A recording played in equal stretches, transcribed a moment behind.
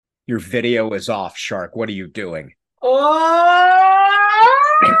Your video is off, Shark. What are you doing? Was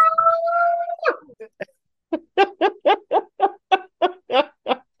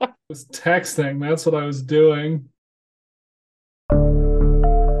texting. That's what I was doing.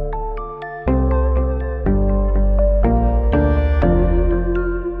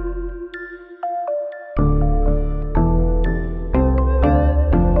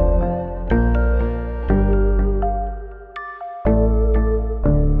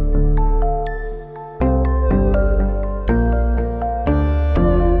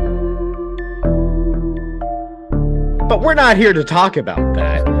 But we're not here to talk about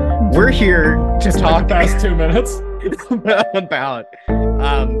that. We're here to talk the past 2 minutes about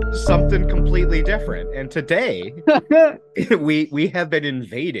something completely different. And today we have been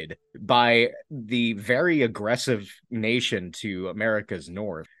invaded by the very aggressive nation to America's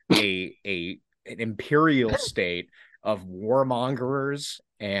north, an imperial state of warmongers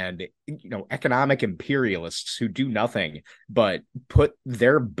and economic imperialists who do nothing but put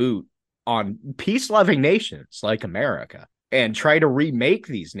their boot on peace-loving nations like America and try to remake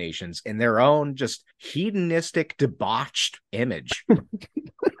these nations in their own just hedonistic, debauched image.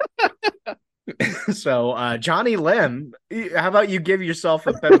 So, Jonny Lim, how about you give yourself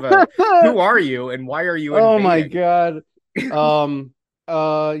a bit of a who are you and why are you invading? Oh my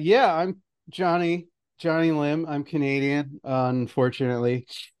God. Yeah, I'm Jonny Lim. I'm Canadian, unfortunately.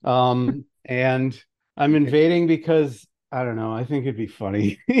 And I'm invading because I don't know, I think it'd be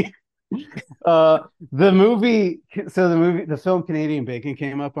funny. The film Canadian Bacon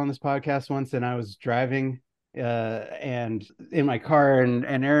came up on this podcast once, and I was driving and in my car,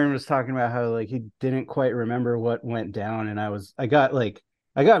 and Aaron was talking about how like he didn't quite remember what went down, and I got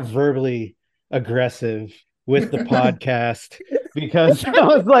verbally aggressive with the podcast because I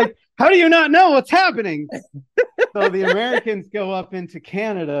was like, how do you not know what's happening? So the Americans go up into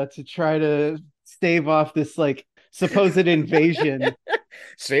Canada to try to stave off this like supposed invasion.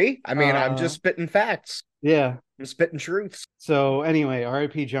 See, I mean, I'm just spitting facts. Yeah, I'm spitting truths. So anyway,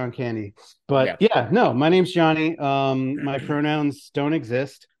 R.I.P. John Candy. But yeah, no, my name's Jonny. My pronouns don't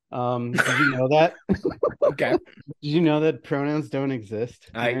exist. Did you know that? Okay. Did you know that pronouns don't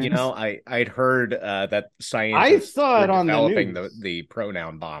exist? I'd heard that I scientists saw it on developing the news. the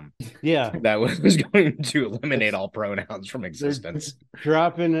pronoun bomb. Yeah, that was going to eliminate all pronouns from existence.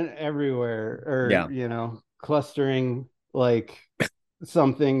 Dropping it everywhere, or clustering like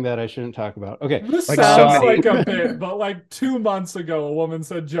something that I shouldn't talk about. Okay. This sounds like a bit, but like 2 months ago, a woman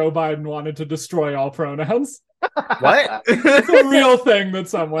said Joe Biden wanted to destroy all pronouns. What? It's a real thing that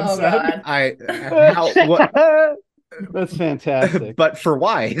someone said. That's fantastic. But for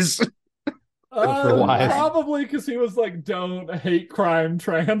wise. Probably because he was like, don't hate crime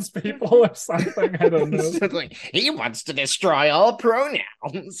trans people or something. I don't know. Like, he wants to destroy all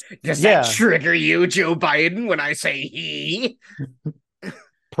pronouns. Does that trigger you, Joe Biden, when I say he?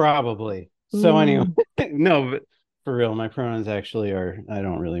 Probably. So anyway, no, but for real, my pronouns actually are, I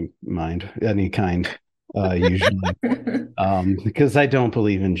don't really mind any kind usually because I don't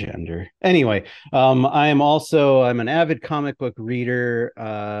believe in gender. Anyway, I'm an avid comic book reader.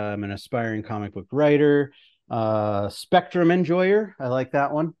 I'm an aspiring comic book writer, spectrum enjoyer. I like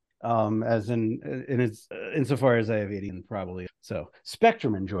that one. As insofar as I have 80 probably. So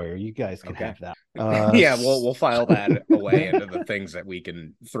spectrum enjoyer, you guys can have that. Yeah, we'll file that away into the things that we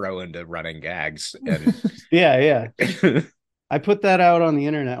can throw into running gags. And yeah. I put that out on the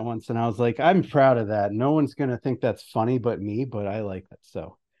internet once, and I was like, I'm proud of that. No one's gonna think that's funny but me, but I like that.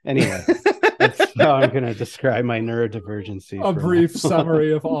 So anyway, that's how I'm gonna describe my neurodivergency. A brief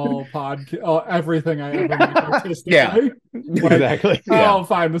summary of everything I ever made artistically. Yeah, exactly. I'll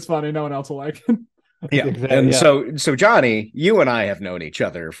find this funny. No one else will like it. Yeah, exactly. And so Jonny, you and I have known each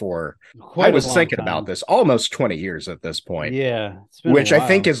other for I was thinking about this almost 20 years at this point. Yeah, which I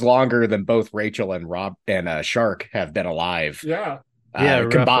think is longer than both Rachel and Rob and Shark have been alive. Yeah,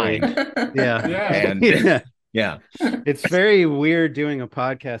 combined. Yeah. Yeah, it's very weird doing a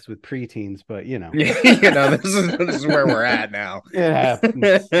podcast with preteens, but this is where we're at now. It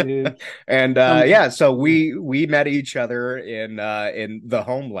happens, dude. And so we met each other in the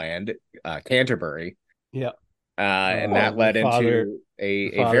homeland, Canterbury. Yeah, and that led into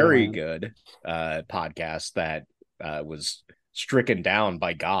a very good podcast that was stricken down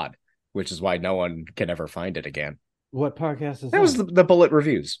by God, which is why no one can ever find it again. What podcast is that? That was the Bullet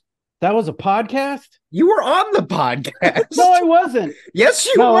Reviews. That was a podcast? You were on the podcast. No, I wasn't. Yes,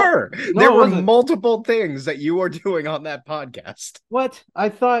 you were. No, there were wasn't. multiple things that you were doing on that podcast. What? I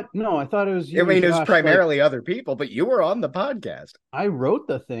thought it was you. I mean, it was Josh, primarily other people, but you were on the podcast. I wrote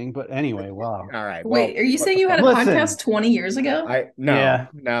the thing, but anyway, wow. All right. Wait, are you saying you had a podcast 20 years ago? No,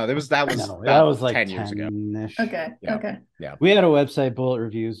 that was like 10 years ago. Okay. Yeah. Okay. Yeah. We had a website, Bullet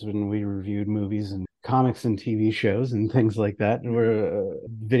Reviews, when we reviewed movies and comics and TV shows and things like that, or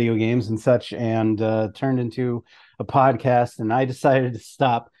video games and such, and turned into a podcast. And I decided to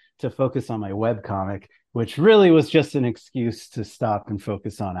stop to focus on my webcomic, which really was just an excuse to stop and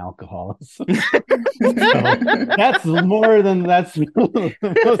focus on alcoholism. That's the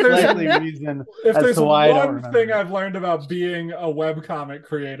most likely reason. If as there's to why one thing I've learned about being a webcomic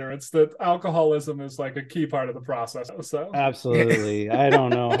creator, it's that alcoholism is like a key part of the process. So absolutely, I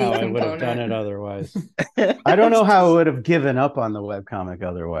don't know how I would have done it otherwise. I don't know how I would have given up on the webcomic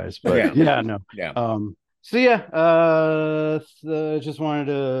otherwise. But so just wanted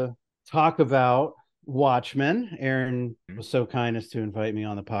to talk about Watchmen. Aaron was so kind as to invite me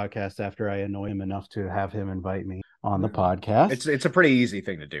on the podcast after I annoy him enough to have him invite me on the podcast. It's a pretty easy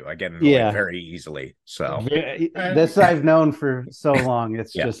thing to do. I get annoyed very easily. So this I've known for so long.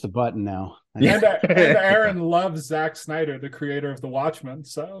 It's just a button now. And Aaron loves Zack Snyder, the creator of the Watchmen.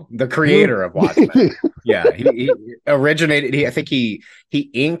 So the creator of Watchmen. Yeah, he originated. I think he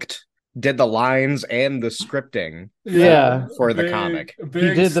inked, did the lines and the scripting for the comic.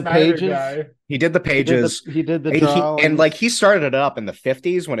 He did the pages. Guy. He did the pages. He did the drawings. And like he started it up in the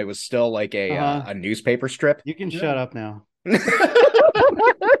 50s when it was still like a newspaper strip. You can shut up now.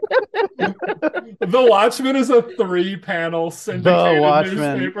 The Watchmen is a 3-panel syndicated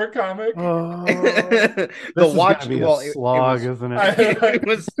newspaper comic. The Watchmen slog, isn't it? It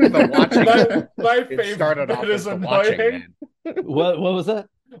was the Watching. My favorite bit is annoying. What was that?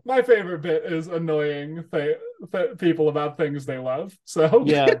 My favorite bit is annoying people about things they love. So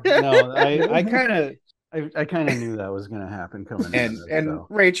I kind of knew that was going to happen coming in. And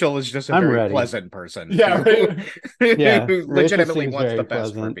Rachel is just a very pleasant person. Yeah, who legitimately wants the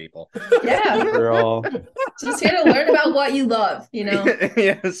best for people. Yeah, we're all just here to learn about what you love. The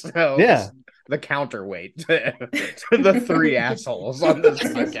counterweight to the 3 assholes on this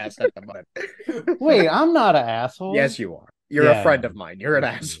podcast at the moment. Wait, I'm not an asshole. Yes, you are. You're a friend of mine. You're an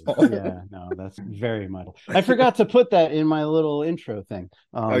asshole. Yeah, no, that's very much. I forgot to put that in my little intro thing.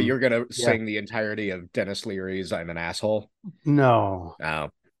 You're going to sing the entirety of Dennis Leary's I'm an Asshole? No. Oh.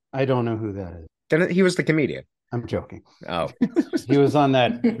 I don't know who that is. He was the comedian. I'm joking. Oh. He was on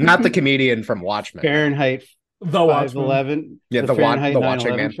that. Not the comedian from Watchmen. Fahrenheit the 511. Yeah, the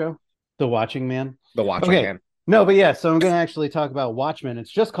Watching Man show. The Watching Man. The Watching Man. No, but so I'm going to actually talk about Watchmen. It's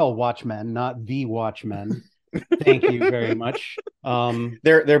just called Watchmen, not The Watchmen. Thank you very much.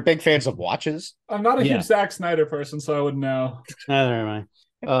 They're big fans of watches. I'm not a huge Zack Snyder person, so I wouldn't know. Neither am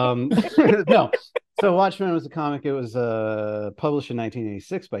I. No. So Watchmen was a comic. It was published in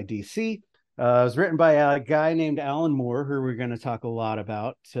 1986 by DC. It was written by a guy named Alan Moore, who we're going to talk a lot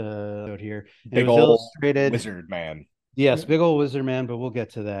about out here. Big old wizard man. Yes, big old wizard man, but we'll get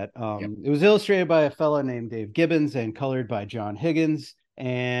to that. It was illustrated by a fellow named Dave Gibbons and colored by John Higgins.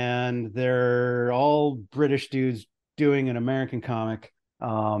 And they're all British dudes doing an American comic,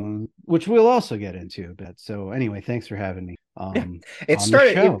 which we'll also get into a bit. So anyway, thanks for having me.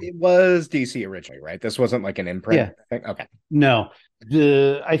 It was DC originally, right? This wasn't like an imprint thing? Okay. No.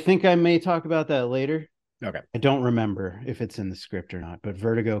 I think I may talk about that later. Okay. I don't remember if it's in the script or not, but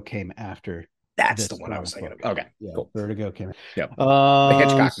Vertigo came after. That's the one I was thinking of. Okay, cool. Vertigo came. Yep. The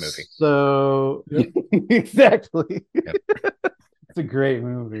Hitchcock movie. So exactly. Yep. It's a great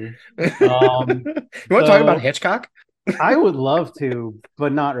movie. You want to talk about Hitchcock? I would love to,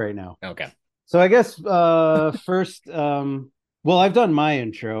 but not right now. Okay. So I guess first, I've done my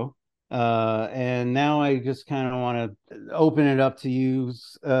intro, and now I just kind of want to open it up to you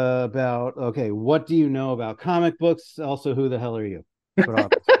about, what do you know about comic books? Also, who the hell are you?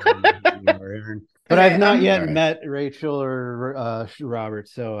 But I've not yet met Rachel or Robert,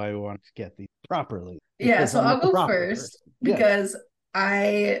 so I want to get these properly. Yeah, so I'll go first because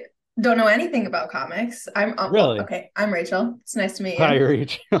I don't know anything about comics. I'm Rachel. It's nice to meet you. Hi,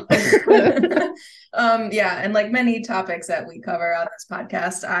 Rachel. And like many topics that we cover on this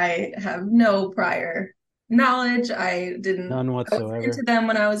podcast, I have no prior knowledge. I didn't none whatsoever into them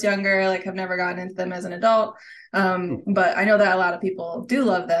when I was younger. Like, I've never gotten into them as an adult. But I know that a lot of people do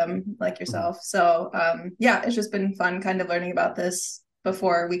love them, like yourself. So it's just been fun kind of learning about this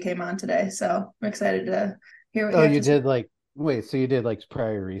before we came on today. So I'm excited to hear what you did. So you did like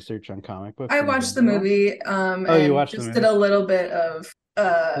prior research on comic books? I watched the movie. you watched just did a little bit of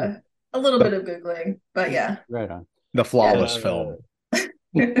a little bit of Googling, but yeah. Right on. The flawless film.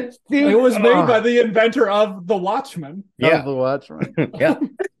 It was made by the inventor of the Watchmen. Yeah. The Watchmen. Yeah.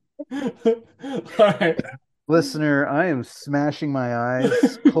 All right. Listener, I am smashing my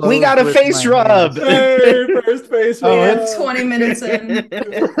eyes. We got a face rub. Hey, first face rub. Yeah, 20 minutes in.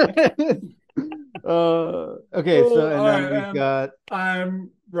 Okay, so and then we've got. I'm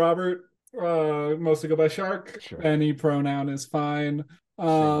Robert. Mostly go by Shark. Sure. Any pronoun is fine.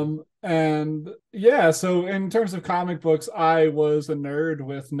 Sure. And yeah, so in terms of comic books, I was a nerd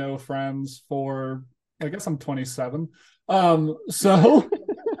with no friends for, I guess I'm 27. So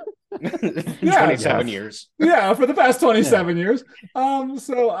 27 years. Yeah, for the past 27 years.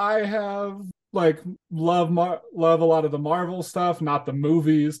 So I have love a lot of the Marvel stuff, not the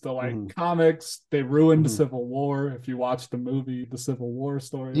movies, the comics. They ruined Civil War. If you watch the movie, the Civil War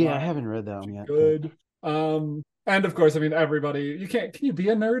story. Yeah, I haven't read that one yet. Good. And of course, I mean, everybody, can you be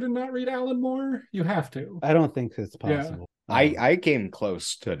a nerd and not read Alan Moore? You have to. I don't think it's possible. I came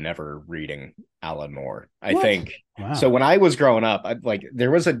close to never reading Alan Moore, I think. Wow. So when I was growing up, there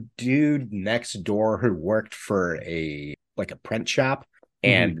was a dude next door who worked for a print shop,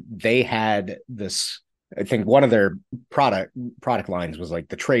 and they had this, I think one of their product lines was like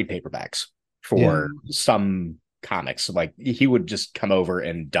the trade paperbacks for some comics. Like he would just come over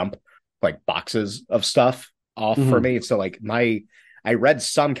and dump like boxes of stuff off for me. So I read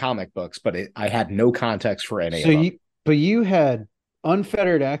some comic books, but I had no context for any of them. But you had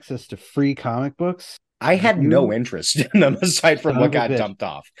unfettered access to free comic books. I had no interest in them aside from what got dumped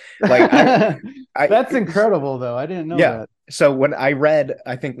off. That's incredible, though. I didn't know that. So when I read,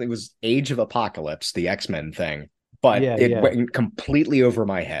 I think it was Age of Apocalypse, the X-Men thing, but it went completely over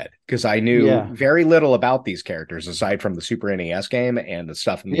my head because I knew very little about these characters aside from the Super NES game and the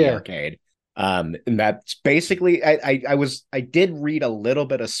stuff in the arcade. And that's basically I did read a little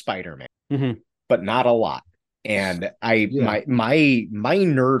bit of Spider-Man, but not a lot. And my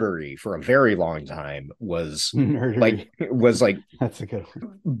nerdery for a very long time was that's a good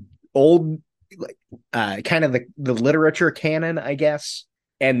one. Old kind of the literature canon, I guess,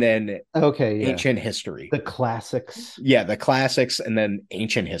 and then ancient history, the classics. Yeah, the classics, and then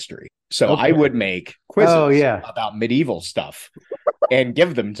ancient history. So I would make quizzes about medieval stuff and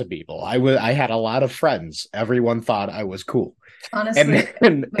give them to people. I had a lot of friends. Everyone thought I was cool. Honestly,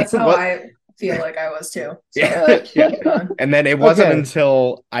 that's how I feel like I was too. So. And then it wasn't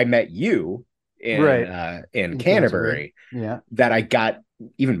until I met you in Canterbury that I got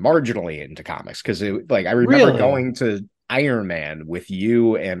even marginally into comics, because I remember going to Iron Man with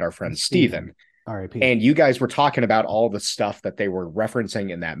you and our friend Steven. R.I.P. And you guys were talking about all the stuff that they were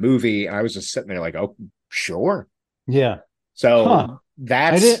referencing in that movie, and I was just sitting there like, oh, sure. Yeah. So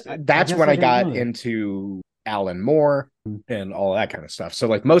that's when I got into Alan Moore and all that kind of stuff.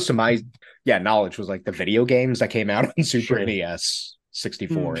 So most of my knowledge was the video games that came out on Super NES,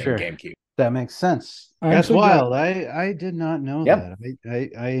 64, and GameCube. That makes sense. That's wild. I did not know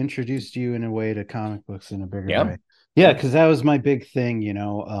that. I introduced you in a way to comic books in a bigger way. Yeah, because that was my big thing,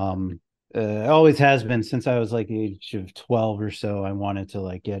 it always has been since I was the age of 12 or so. I wanted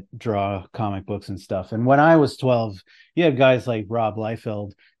to draw comic books and stuff. And when I was 12, you had guys like Rob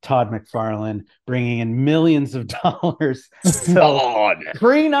Liefeld, Todd McFarlane bringing in millions of dollars. So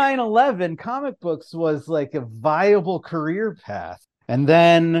pre 9/11, comic books was a viable career path. And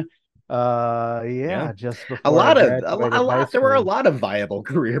then just before there were a lot of viable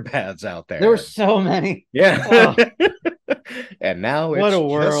career paths out there. There were so many. And now it's what a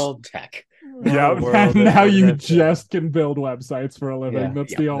world. Just tech. Now you just can build websites for a living.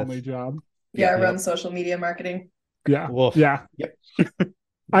 That's the only job. Run social media marketing.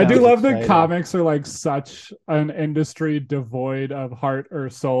 I do love that comics are such an industry devoid of heart or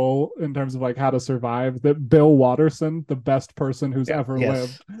soul in terms of how to survive, that Bill Watterson, the best person who's ever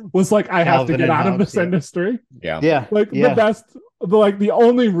lived, was I have to get out of this industry. The best, the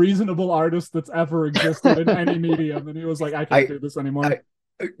only reasonable artist that's ever existed in any medium, and he was I can't do this anymore.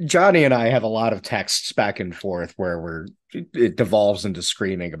 Johnny and I have a lot of texts back and forth where it devolves into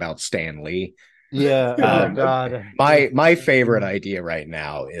screaming about Stan Lee. God. My favorite idea right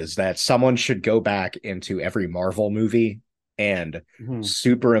now is that someone should go back into every Marvel movie and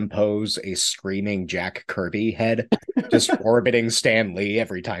superimpose a screaming Jack Kirby head just orbiting Stan Lee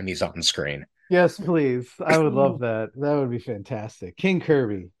every time he's on screen. Yes, please. I would love that. That would be fantastic. King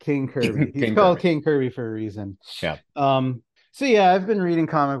Kirby. He's called King Kirby for a reason. So I've been reading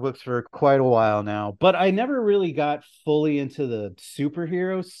comic books for quite a while now, but I never really got fully into the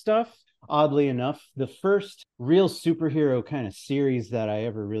superhero stuff. oddly enough, the first real superhero kind of series that I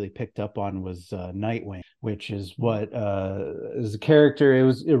ever really picked up on was Nightwing, which is what is a character. It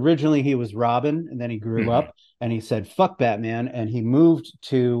was originally he was Robin, and then he grew up and he said, fuck Batman. And he moved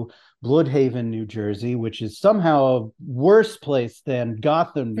to Bloodhaven, New Jersey, which is somehow a worse place than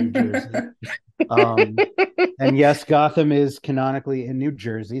Gotham, New Jersey. And yes, Gotham is canonically in New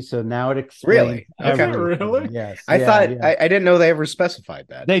Jersey, so now it explains. Really? Yes. I thought I didn't know they ever specified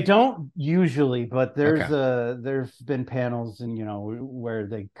that. They don't usually, but there's been panels and where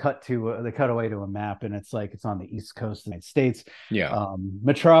they cut away to a map and it's like it's on the East Coast of the United States. Yeah.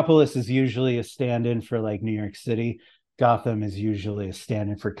 Metropolis is usually a stand-in for like New York City. Gotham is usually a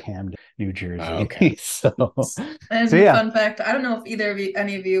stand-in for Camden, New Jersey. Okay. Fun fact, I don't know if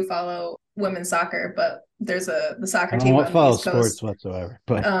any of you follow women's soccer, but there's the soccer team on the East Coast sports whatsoever,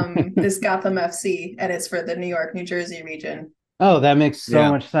 but this Gotham FC, and it's for the New York, New Jersey region. Oh, that makes so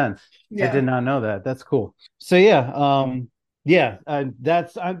much sense. Yeah. I did not know that. That's cool. So I'm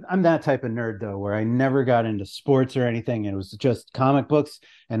that type of nerd though, where I never got into sports or anything. It was just comic books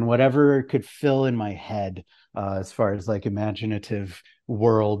and whatever could fill in my head as far as like imaginative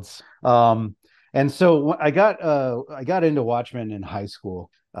worlds. And so I got into Watchmen in high school,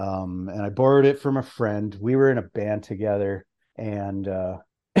 and I borrowed it from a friend. We were in a band together, and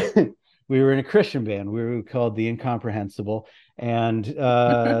we were in a Christian band. We were called The Incomprehensible, and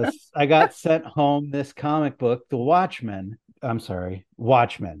I got sent home this comic book, The Watchmen. I'm sorry,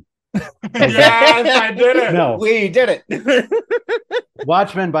 Watchmen. Yes, I did it. No, we did it.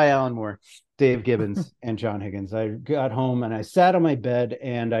 Watchmen by Alan Moore, Dave Gibbons, and John Higgins. I got home and I sat on my bed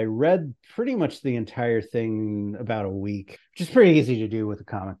and I read pretty much the entire thing in about a week, which is pretty easy to do with a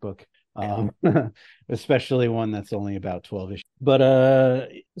comic book, especially one that's only about 12 issues. But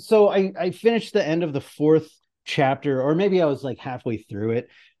so I finished the end of the fourth chapter, or maybe I was like halfway through it,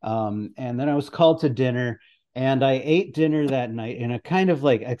 and then I was called to dinner. And I ate dinner that night in a kind of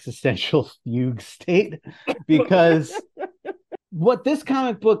like existential fugue state, because what this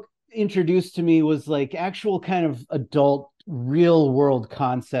comic book introduced to me was like actual kind of adult real world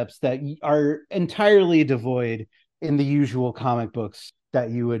concepts that are entirely devoid in the usual comic books that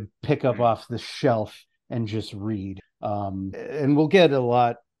you would pick up off the shelf and just read. And we'll get a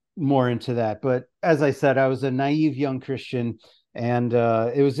lot more into that. But as I said, I was a naive young Christian. And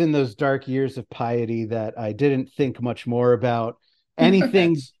it was in those dark years of piety that I didn't think much more about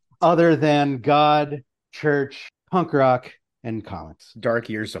anything other than God, church, punk rock, and comics. Dark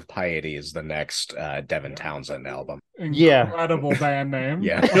Years of Piety is the next Devin Townsend album. Incredible band name.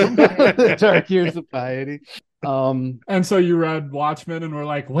 Yeah. Dark Years of Piety. And so you read Watchmen and were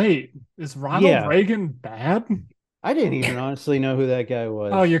like, wait, is Ronald Reagan bad? I didn't even honestly know who that guy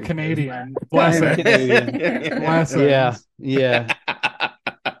was. Oh, you're Canadian. Bless it. Canadian. Bless it. Yeah.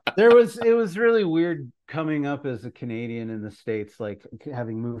 It was really weird coming up as a Canadian in the States, like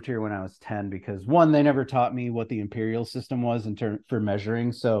having moved here when I was 10, because one, they never taught me what the imperial system was for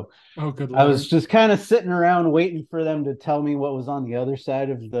measuring. So good Lord. I was just kind of sitting around waiting for them to tell me what was on the other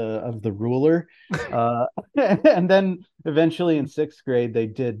side of the ruler. And then eventually in sixth grade, they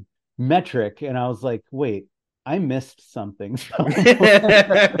did metric. And I was like, wait, I missed something.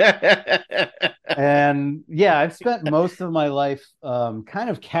 And I've spent most of my life kind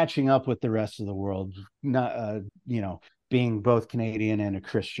of catching up with the rest of the world, not being both Canadian and a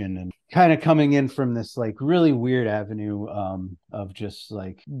Christian, and kind of coming in from this like really weird avenue of just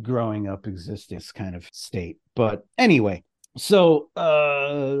like growing up existing this kind of state. But anyway, so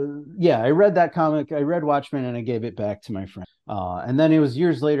I read that comic, I read Watchmen, and I gave it back to my friend. And then it was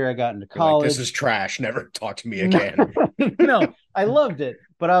years later I got into college. Like, this is trash, never talk to me again. No, I loved it,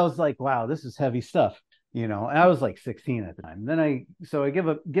 but I was like, wow, this is heavy stuff, and I was like 16 at the time. Then I give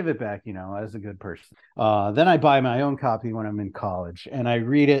it back, as a good person. Then I buy my own copy when I'm in college and I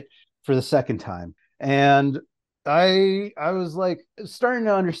read it for the second time, and I was like starting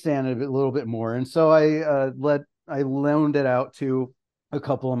to understand it a little bit more. And so I loaned it out to a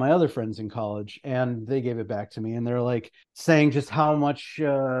couple of my other friends in college, and they gave it back to me, and they're like saying just how much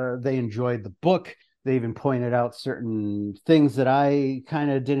they enjoyed the book. They even pointed out certain things that I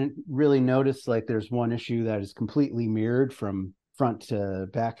kind of didn't really notice. Like there's one issue that is completely mirrored from front to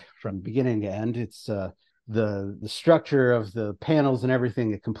back, from beginning to end. It's the structure of the panels and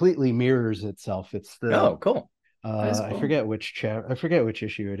everything. It completely mirrors itself. It's the cool. Cool. I forget which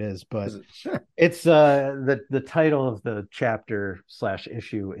issue it is, but it's the title of the chapter /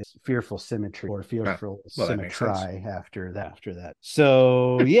 issue is Fearful Symmetry, or Fearful Symmetry after that.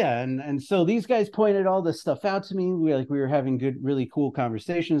 So and so these guys pointed all this stuff out to me. We were having good, really cool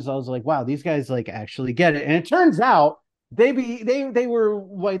conversations. I was like, wow, these guys like actually get it. And it turns out They were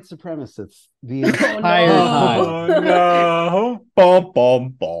white supremacists the entire time. Oh no. Bum, bum,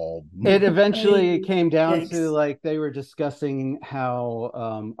 bum. It eventually came down to like they were discussing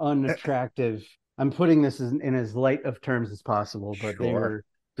how unattractive. I'm putting this in as light of terms as possible, but they were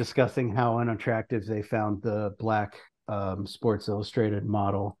discussing how unattractive they found the black Sports Illustrated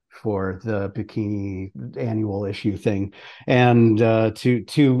model for the bikini annual issue thing, and to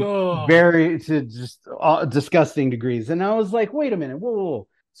just disgusting degrees. And I was like, wait a minute, whoa.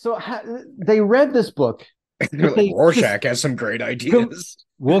 So they read this book. Like, Rorschach has some great ideas.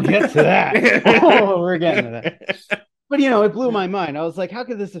 We'll get to that. We're getting to that. But, it blew my mind. I was like, how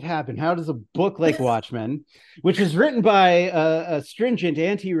could this have happened? How does a book like Watchmen, which is written by a stringent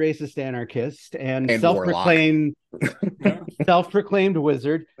anti-racist anarchist and self-proclaimed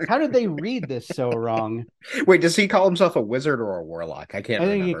wizard, how did they read this so wrong? Wait, does he call himself a wizard or a warlock? I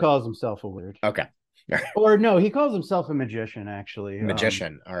think he calls himself a wizard. Okay. Or no, he calls himself a magician, actually.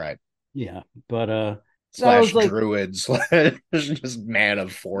 Magician. All right. Yeah, but slash druid, slash just man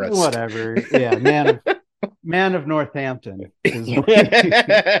of forest. Whatever. Yeah, man of Northampton.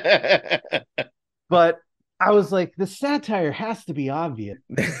 But I was like, the satire has to be obvious.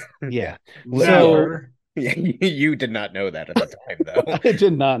 Yeah. So you did not know that at the time, though. I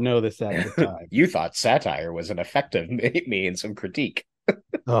did not know this at the time. You thought satire was an effective means of critique.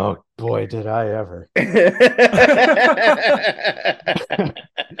 Oh boy, did I ever.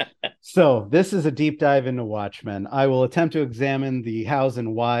 So this is a deep dive into Watchmen. I will attempt to examine the hows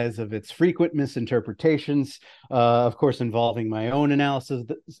and whys of its frequent misinterpretations, of course, involving my own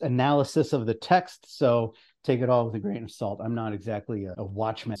analysis of the text. So take it all with a grain of salt. I'm not exactly a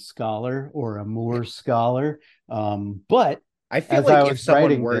Watchmen scholar or a Moore scholar, but I feel like if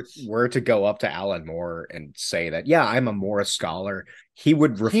someone were to go up to Alan Moore and say that, yeah, I'm a Moore scholar, he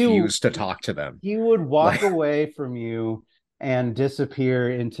would refuse to talk to them. He would walk away from you and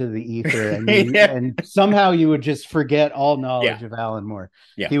disappear into the ether, and somehow you would just forget all knowledge of Alan Moore.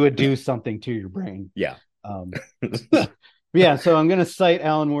 Yeah. He would do something to your brain. Yeah. Yeah, so I'm going to cite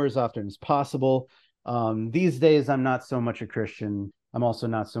Alan Moore as often as possible. These days, I'm not so much a Christian. I'm also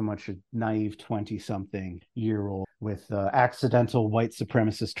not so much a naive 20-something-year-old with accidental white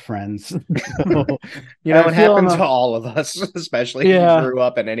supremacist friends. So, it happens to all of us, especially if you grew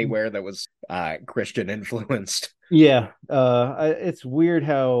up in anywhere that was Christian influenced. Yeah, it's weird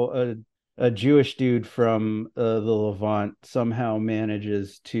how a Jewish dude from the Levant somehow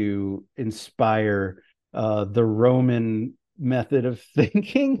manages to inspire the Roman method of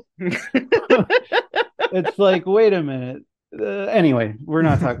thinking. It's like, wait a minute. Anyway, we're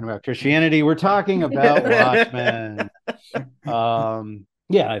not talking about Christianity. We're talking about Watchmen.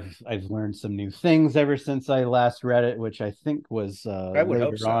 I've learned some new things ever since I last read it, which I think was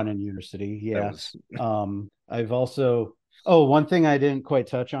later on in university. Yeah. I've also one thing I didn't quite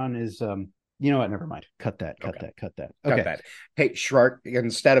touch on is you know what? Never mind. Cut that. Okay. Cut that. Hey, Shrart,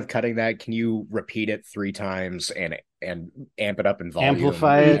 instead of cutting that, can you repeat it 3 times and amp it up in volume?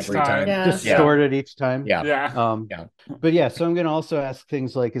 Amplify it every time. Yeah. Distort it each time. Yeah. But yeah, so I'm going to also ask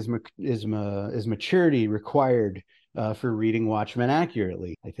things like, is maturity required for reading Watchmen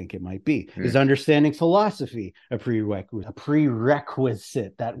accurately? I think it might be. Is understanding philosophy a prerequisite?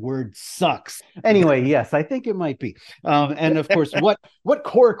 That word sucks. Anyway, yes, I think it might be. And of course, what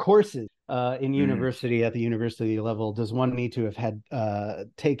core courses in university at the university level does one need to have had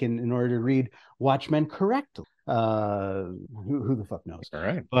taken in order to read Watchmen correctly? Who the fuck knows? All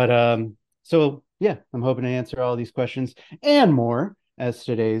right. But so yeah, I'm hoping to answer all these questions and more as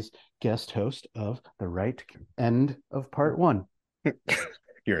today's guest host of the right end of part 1.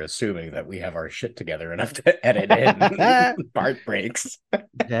 You're assuming that we have our shit together enough to edit in part breaks.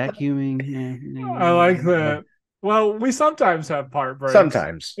 Vacuuming. I like that. Well, we sometimes have part breaks.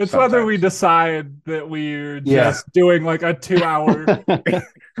 Sometimes. Whether we decide that we're just doing like a 2-hour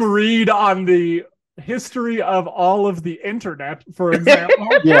read on the history of all of the internet, for example.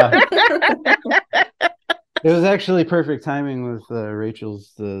 Yeah. It was actually perfect timing with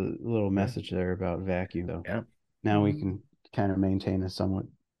Rachel's the little message there about vacuum, though. Yeah. Now we can kind of maintain a somewhat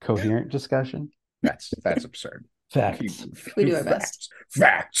coherent discussion. That's absurd. Facts. We do our best.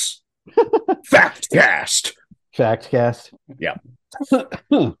 Facts. Factcast. Factcast. Yeah.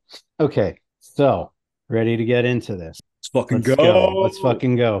 Okay. So, ready to get into this. Let's go. Let's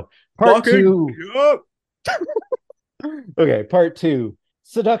fucking go. Part 2. Okay, part 2.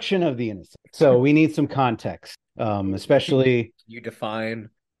 Seduction of the innocent. So we need some context, especially. You define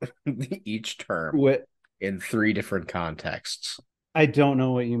each term in 3 different contexts. I don't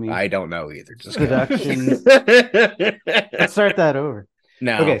know what you mean. I don't know either. Just seduction. Let's start that over.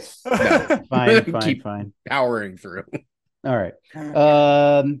 No. Okay. No. Fine. Powering through. All right.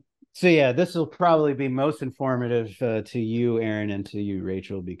 So yeah, this will probably be most informative to you, Aaron, and to you,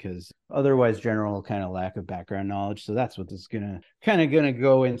 Rachel, because otherwise general kind of lack of background knowledge. So that's what this is gonna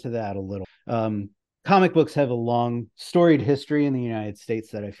go into that a little. Comic books have a long storied history in the United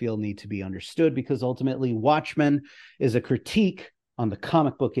States that I feel need to be understood, because ultimately Watchmen is a critique on the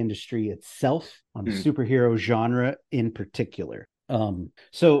comic book industry itself, on the superhero genre in particular.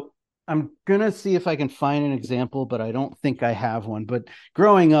 So I'm gonna see if I can find an example, but I don't think I have one. But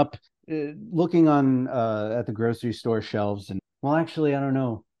growing up, looking on at the grocery store shelves, and well, actually, I don't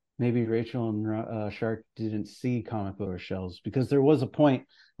know. Maybe Rachel and Shark didn't see comic book shelves, because there was a point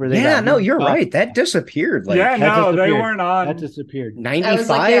where they you're right. That disappeared. They weren't on. That disappeared.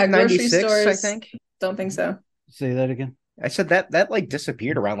 95, 96, I think. Don't think so. Say that again. I said that like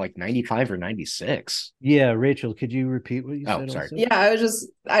disappeared around like 95 or 96. Yeah, Rachel, could you repeat what you said? Oh, sorry. Also? Yeah,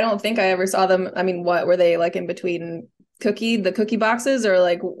 I don't think I ever saw them. I mean, what were they like in between the cookie boxes, or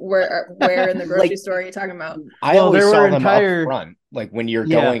like where in the grocery store are you talking about? I always saw them up front, like when you're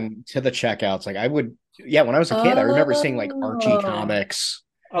going to the checkouts. Like when I was a kid, I remember seeing like Archie comics.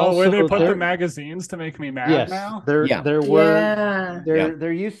 Oh, where they put the magazines to make me mad now? There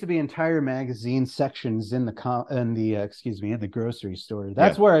used to be entire magazine sections in the grocery store.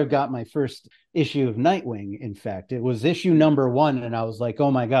 That's where I got my first issue of Nightwing. In fact, it was issue number 1, and I was like,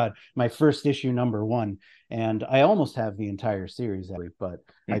 oh my God, my first issue number 1. And I almost have the entire series, but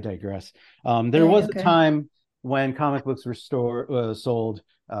I digress. There was a time when comic books were sold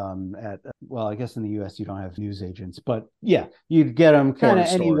at, well, I guess in the US you don't have news agents, but yeah, you'd get them kind of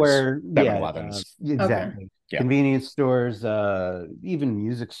anywhere. 7-Elevens. Exactly. Okay. Convenience stores, even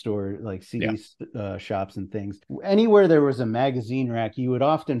music store, like CD shops and things. Anywhere there was a magazine rack, you would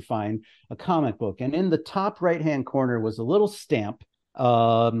often find a comic book. And in the top right-hand corner was a little stamp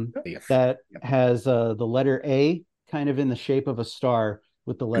that has the letter A kind of in the shape of a star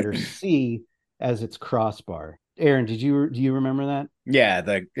with the letter C as its crossbar. Aaron, do you remember that?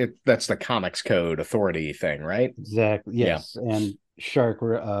 Yeah, that's the Comics Code Authority thing, right? Exactly. Yes. Yeah. And Shark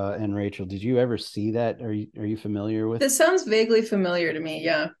and Rachel, did you ever see that? Are you familiar with? This sounds vaguely familiar to me.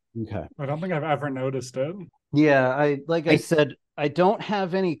 Yeah. Okay. I don't think I've ever noticed it. Yeah, I said, I don't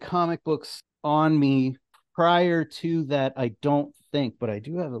have any comic books on me prior to that. I don't think, but I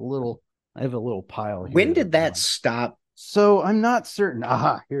do have a little pile here. When did that stop? So I'm not certain.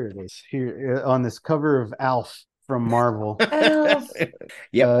 Aha, here it is. Here on this cover of Alf from Marvel. Alf.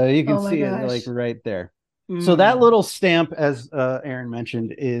 You can see it like right there. So that little stamp, as Aaron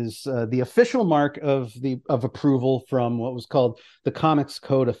mentioned, is the official mark of approval from what was called the Comics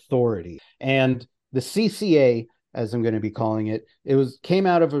Code Authority, and the CCA, as I'm going to be calling it, came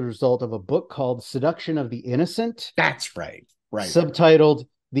out of a result of a book called Seduction of the Innocent. That's right. Subtitled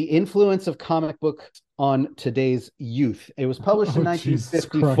The Influence of Comic Books on Today's Youth. It was published in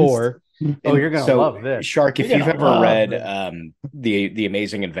 1954. Oh, you're going to love this. Shark, if you've ever read the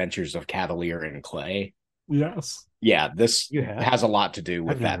Amazing Adventures of Cavalier and Clay. Yes. Yeah, this has a lot to do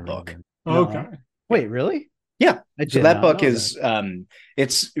with that book. Okay. Wait, really? Yeah. So that book is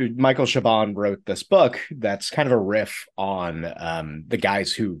it's Michael Chabon wrote this book that's kind of a riff on the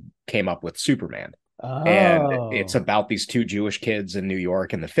guys who came up with Superman. And it's about these two Jewish kids in New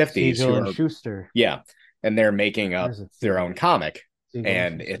York in the 50s Siegel and Schuster. Yeah. And they're making up their own comic.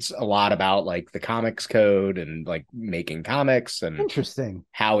 And it's a lot about like the comics code and like making comics and interesting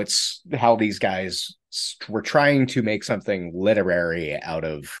how these guys were trying to make something literary out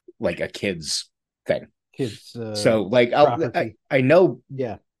of like a kid's thing. So like I know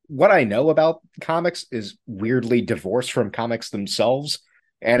what I know about comics is weirdly divorced from comics themselves.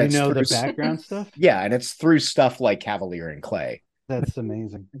 And it's the background stuff. Yeah, and it's through stuff like Cavalier and Clay. That's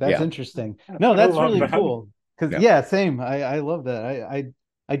amazing. That's interesting. No, that's really cool. Because same. I love that.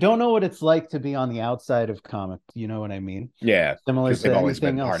 I don't know what it's like to be on the outside of comics. You know what I mean? Yeah. Similar to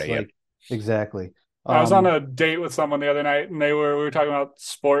anything else. Exactly. I was on a date with someone the other night, and we were talking about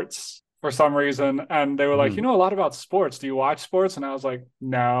sports for some reason, and they were like, "You know a lot about sports. Do you watch sports?" And I was like,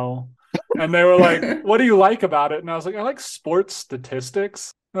 "No." And they were like, "What do you like about it?" And I was like, "I like sports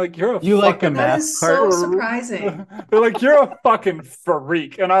statistics." Like, you like a math is so surprising. They're like, "You're a fucking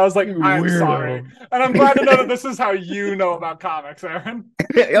freak," and I was like, "I'm sorry," and I'm glad to know that this is how you know about comics, Aaron.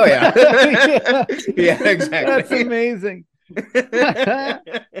 Oh yeah, yeah, exactly. That's amazing.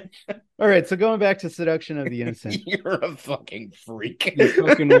 All right, so going back to Seduction of the Innocent. You're a fucking freak. You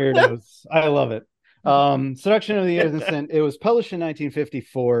fucking weirdos. I love it. Seduction of the Innocent. It was published in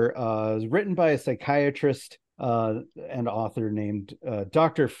 1954. It was written by a psychiatrist and author named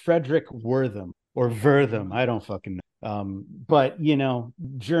Dr. Frederick Wortham. or Wertham. I don't fucking know. But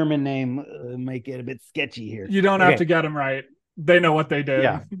German name might get a bit sketchy here. You don't have to get them right. They know what they did.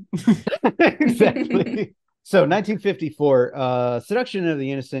 Yeah, exactly. So 1954, Seduction of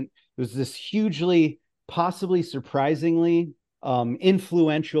the Innocent was this hugely, possibly surprisingly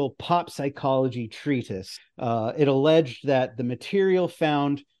influential pop psychology treatise. It alleged that the material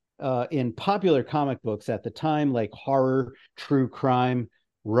found in popular comic books at the time, like horror, true crime,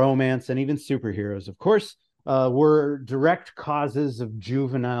 romance, and even superheroes, of course, were direct causes of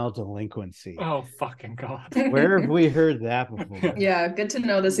juvenile delinquency. Oh, fucking God. Where have we heard that before? Yeah, good to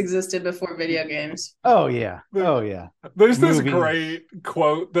know this existed before video games. Oh, yeah. Oh, yeah. There's this great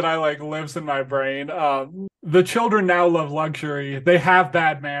quote that I lives in my brain. The children now love luxury. They have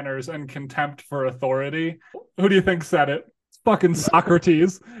bad manners and contempt for authority. Who do you think said it? It's fucking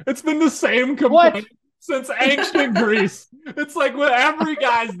Socrates. It's been the same complaint since ancient Greece. It's like with every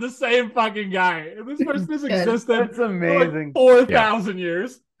guy's the same fucking guy. This person has existed. That's amazing. For 4,000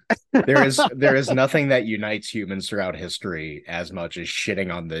 years. There is nothing that unites humans throughout history as much as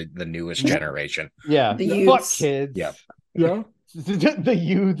shitting on the newest generation. Yeah, the youths. Fuck kids. Yeah. The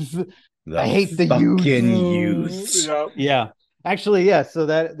youths. I hate the youths. Yeah. Actually, yeah. So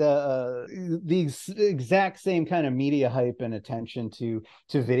that the exact same kind of media hype and attention to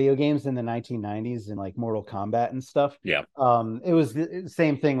video games in the 1990s and like Mortal Kombat and stuff. Yeah. It was the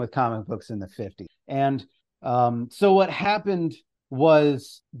same thing with comic books in the 50s. And so what happened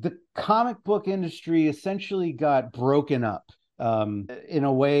was the comic book industry essentially got broken up in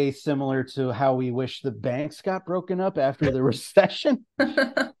a way similar to how we wish the banks got broken up after the recession.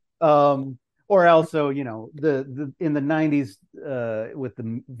 Or also, the in the 90s with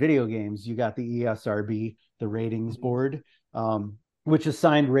the video games, you got the ESRB, the ratings board, which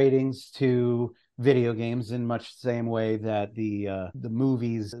assigned ratings to video games in much the same way that the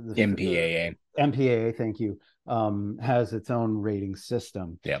movies, the MPAA, thank you, has its own rating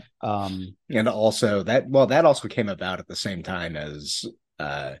system. Yeah. And also that also came about at the same time as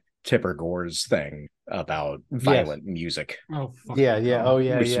Tipper Gore's thing about violent music. Oh, yeah. Oh,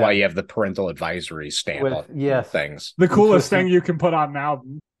 yeah. Which is why you have the parental advisory stamp on things. The coolest thing you can put on an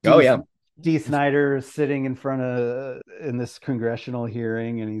album. Oh, yeah. D. Snyder is sitting in this congressional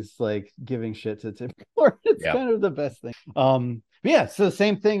hearing, and he's like giving shit to Tipper Gore. It's kind of the best thing. Yeah, so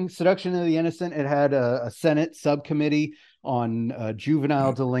same thing, Seduction of the Innocent. It had a Senate subcommittee on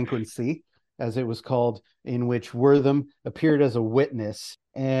juvenile delinquency, as it was called, in which Wertham appeared as a witness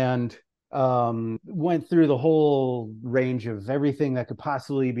and went through the whole range of everything that could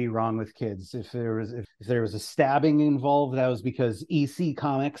possibly be wrong with kids. If there was a stabbing involved, that was because EC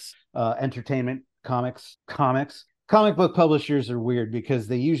Comics, Entertainment Comics, comic book publishers are weird because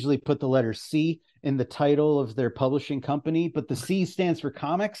they usually put the letter C in the title of their publishing company, but the C stands for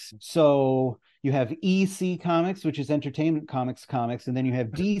comics. So you have EC Comics, which is Entertainment Comics, and then you have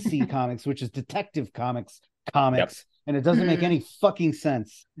DC Comics, which is Detective Comics. Yep. And it doesn't make any fucking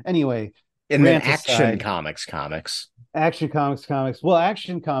sense. Anyway, and then Action Comics. Action Comics. Well,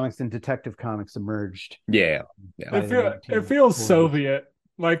 Action Comics and Detective Comics emerged. Yeah. It feels Soviet.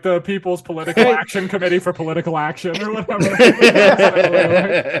 Like the People's Political Action Committee for Political Action or whatever.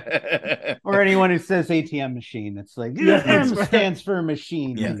 Or anyone who says ATM machine. It's like, M stands for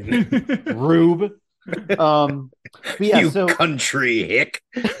machine. Yeah. Rube. You country hick.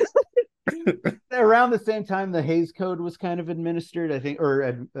 Around the same time, the Hays Code was kind of administered, I think,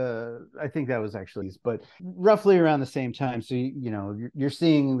 or I think that was actually, but roughly around the same time. So, you're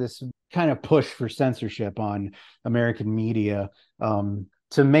seeing this kind of push for censorship on American media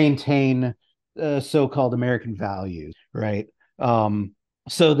to maintain so-called American values, right?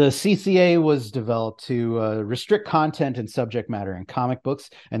 So the CCA was developed to restrict content and subject matter in comic books,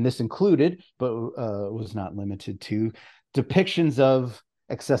 and this included, but was not limited to, depictions of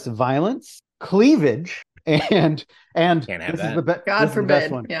excessive violence, cleavage, and can't have that. God forbid.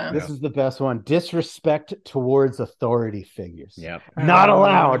 This is the best one. Disrespect towards authority figures. Yep. Not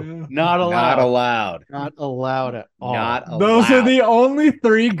allowed. Not allowed. Not allowed at all. Not allowed. Those are the only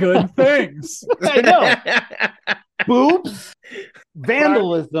three good things. I know. Boobs,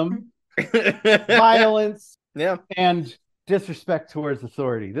 vandalism, violence, and disrespect towards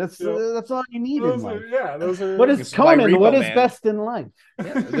authority. That's all you need in life. Those are. What is Conan? What is best in life?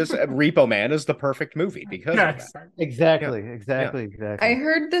 This Repo Man is the perfect movie because of that. Exactly. I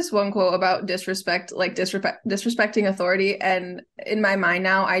heard this one quote about disrespect, like disrespecting authority, and in my mind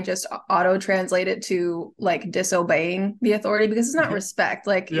now, I just auto translate it to like disobeying the authority because it's not respect.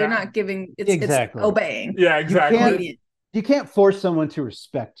 Like you're not giving. It's obeying. Yeah, exactly. You can't force someone to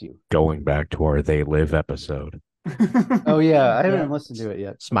respect you. Going back to our They Live episode. Oh yeah, I haven't listened to it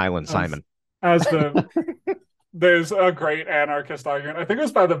yet. Smilin' Simon. as the there's a great anarchist argument. I think it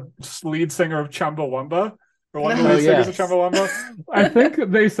was by the lead singer of Chumbawamba, or one of the lead singers of Chumbawamba. I think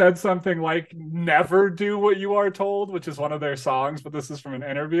they said something like "never do what you are told," which is one of their songs, but this is from an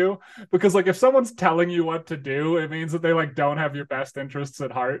interview. Because like if someone's telling you what to do, it means that they like don't have your best interests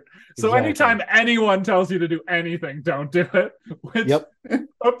at heart. So anytime anyone tells you to do anything, don't do it, which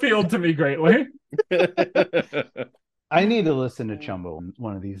appealed to me greatly. I need to listen to Chumbo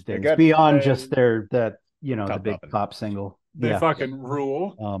one of these days. Beyond just the big pop single. They fucking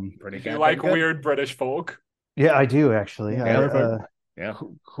rule. Pretty if you like weird British folk. Yeah, I do actually. Yeah,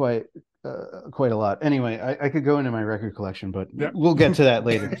 quite a lot. Anyway, I could go into my record collection, but we'll get to that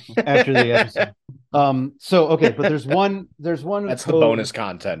later after the episode. But there's one. That's the bonus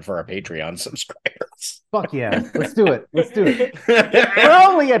content for our Patreon subscribers. Fuck yeah, let's do it. For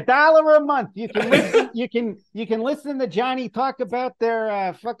only $1 a month, you can listen to Johnny talk about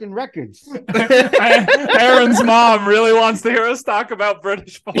their fucking records. Aaron's mom really wants to hear us talk about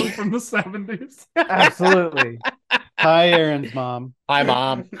British folk from the 70s. Absolutely. Hi, Aaron's mom. Hi,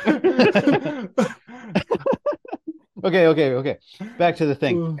 Mom. Okay. Back to the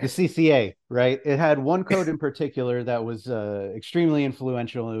thing. The CCA, right? It had one code in particular that was extremely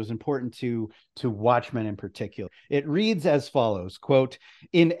influential. It was important to Watchmen in particular. It reads as follows, quote,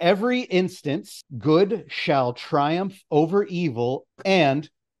 "In every instance, good shall triumph over evil and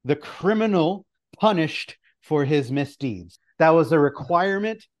the criminal punished for his misdeeds." That was a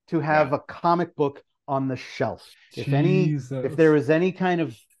requirement to have a comic book on the shelf. If there was any kind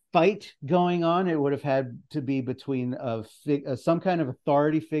of fight going on, it would have had to be between some kind of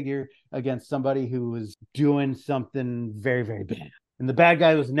authority figure against somebody who was doing something very, very bad. And the bad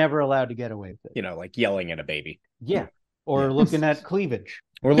guy was never allowed to get away with it. Like yelling at a baby. Yeah. Or looking at cleavage.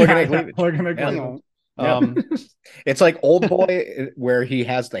 It's like Old Boy where he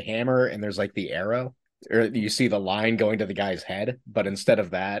has the hammer and there's like the arrow. Or you see the line going to the guy's head, but instead of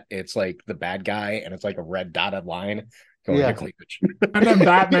that, it's like the bad guy and it's like a red dotted line going to cleavage. And then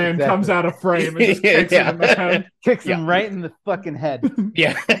Batman comes out of frame and just kicks him in the head. Kicks him right in the fucking head.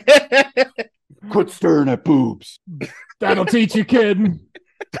 Yeah. Quit staring at boobs. That'll teach you, kid.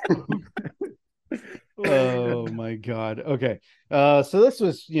 Oh my God. Okay. So this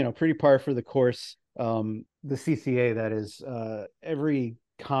was, pretty par for the course. The CCA, that is, every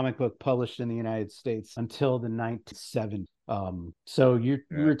comic book published in the United States until the 1970s. So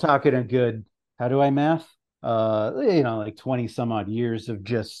you're talking a good, how do I math? Like 20 some odd years of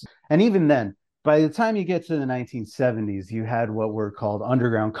just, and even then, by the time you get to the 1970s, you had what were called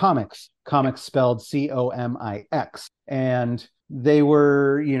underground comics spelled COMIX. And they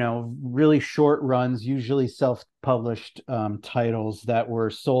were, really short runs, usually self-published titles that were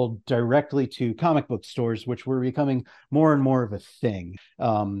sold directly to comic book stores, which were becoming more and more of a thing.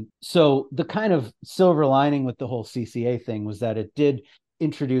 So the kind of silver lining with the whole CCA thing was that it did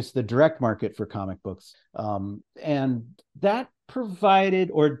introduce the direct market for comic books. And that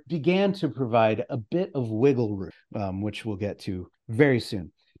provided or began to provide a bit of wiggle room, which we'll get to very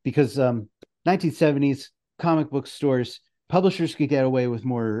soon. Because 1970s comic book stores, publishers could get away with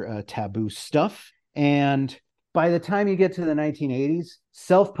more taboo stuff. And by the time you get to the 1980s,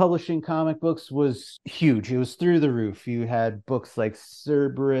 self-publishing comic books was huge. It was through the roof. You had books like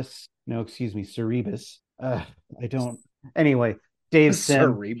Cerebus. Anyway, Dave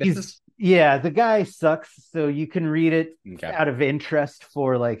Sim. The guy sucks. So you can read it out of interest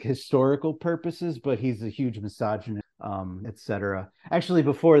for like historical purposes, but he's a huge misogynist, etc. Actually,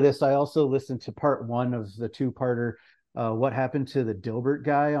 before this, I also listened to part 1 of the 2-parter. What happened to the Dilbert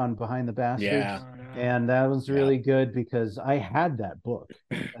guy on Behind the Bastards? Yeah, and that was really good because I had that book.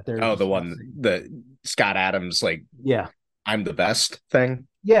 The Scott Adams, I'm the best thing.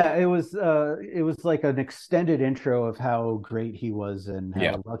 Yeah, it was like an extended intro of how great he was and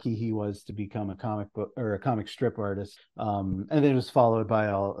how lucky he was to become a comic book or a comic strip artist. And then it was followed by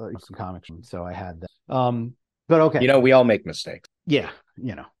some comics. So I had that. But okay, we all make mistakes. Yeah,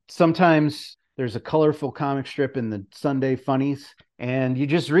 sometimes there's a colorful comic strip in the Sunday Funnies, and you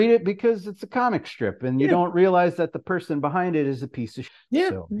just read it because it's a comic strip, and you don't realize that the person behind it is a piece of shit. Yeah,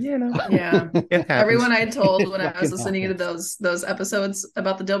 so. Yeah. Everyone I told when I was listening to those episodes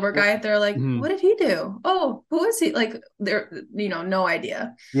about the Dilbert guy, they're like, "What did he do? Oh, who is he?" Like, they're no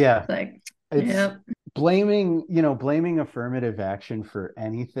idea. Yeah, it's blaming affirmative action for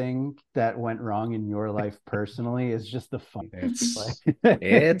anything that went wrong in your life personally is just the fun.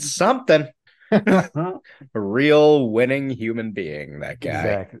 It's something. A real winning human being, that guy.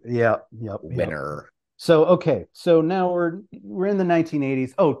 Exactly. Yep. Winner. So now we're in the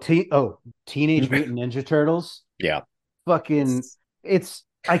 1980s. Teenage Mutant Ninja Turtles. Yeah. Fucking, it's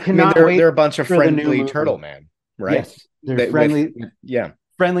I cannot wait. They're a bunch of for the new friendly movie. turtle men, right? Yes, they're friendly. Yeah,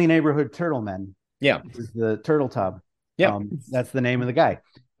 friendly neighborhood turtle men. Yeah, is the Turtle Top. Yeah, that's the name of the guy.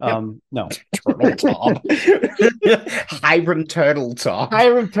 No, Turtle Top. Hiram Turtle Top.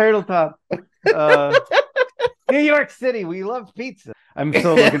 Hiram Turtle Top. New York City, we love pizza. I'm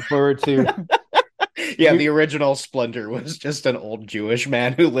so looking forward to. Yeah, the original Splinter was just an old Jewish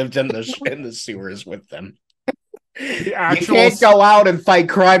man who lived in the sewers with them. You can't go out and fight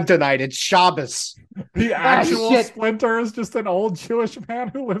crime tonight. It's Shabbos. The actual Splinter is just an old Jewish man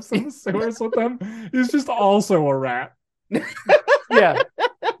who lives in the sewers with them. He's just also a rat. Yeah.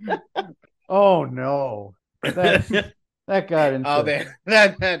 Oh no. That got into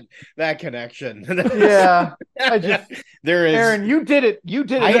that connection. Yeah. There is Aaron, you did it.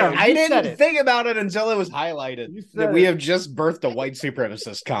 I didn't think about it until it was highlighted that we have just birthed a white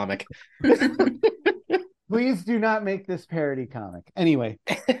supremacist comic. Please do not make this parody comic. Anyway.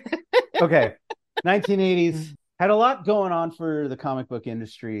 Okay. 1980s had a lot going on for the comic book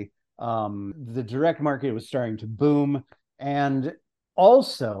industry. The direct market was starting to boom, and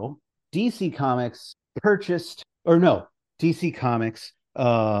also DC Comics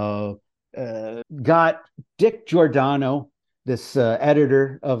got Dick Giordano, this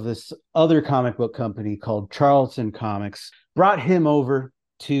editor of this other comic book company called Charlton Comics, brought him over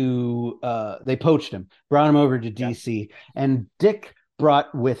to they poached him, brought him over to DC, and Dick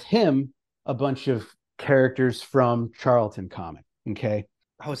brought with him a bunch of characters from Charlton Comic. Okay.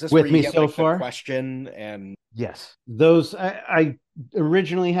 Oh, is this with where you me get, so like, far? The question and yes, those I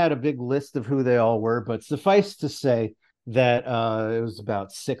originally had a big list of who they all were, but suffice to say that it was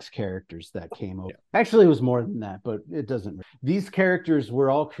about 6 characters that came over. Yeah. Actually, it was more than that, but it doesn't. These characters were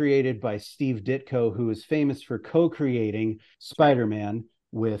all created by Steve Ditko, who is famous for co-creating Spider-Man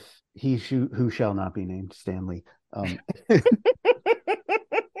with who shall not be named, Stan Lee.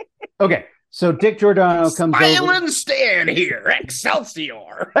 Okay, so Dick Giordano comes over. Stan here,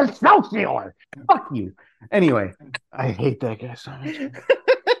 Excelsior. Excelsior. Fuck you. Anyway, I hate that guy so much.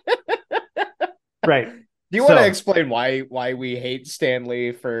 Right. Do you want to explain why we hate Stan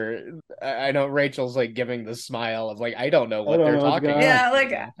Lee? I know Rachel's like giving the smile of like, I don't know what they're talking about. Yeah,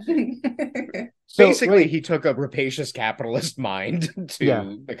 like basically he took a rapacious capitalist mind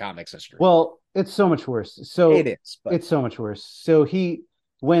to the comics history. Well, it's so much worse. So it is. But... it's so much worse. So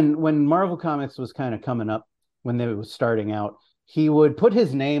when Marvel Comics was kind of coming up, when they was starting out, he would put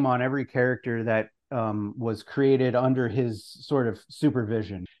his name on every character that was created under his sort of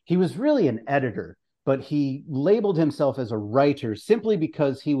supervision. He was really an editor, but he labeled himself as a writer simply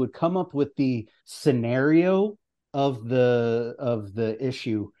because he would come up with the scenario of the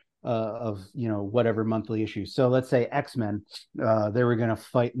issue of whatever monthly issue. So let's say X-Men, they were going to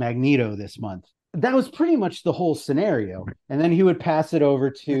fight Magneto this month. That was pretty much the whole scenario, and then he would pass it over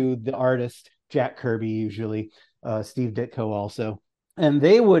to the artist Jack Kirby, usually Steve Ditko also, and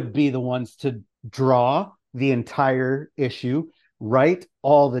they would be the ones to draw the entire issue, write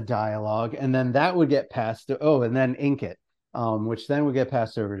all the dialogue, and then that would get passed to and then ink it, which then would get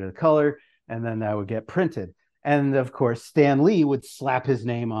passed over to the color, and then that would get printed. And of course, Stan Lee would slap his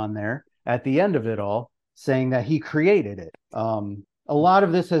name on there at the end of it all, saying that he created it. A lot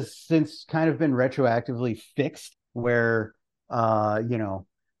of this has since kind of been retroactively fixed, where it'll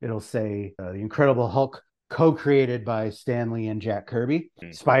say the Incredible Hulk co-created by Stan Lee and Jack Kirby,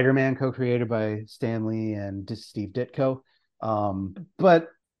 Spider-Man co-created by Stan Lee and Steve Ditko. But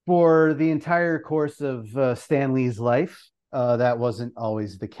for the entire course of Stan Lee's life, that wasn't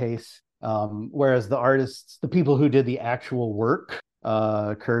always the case. Whereas the artists, the people who did the actual work,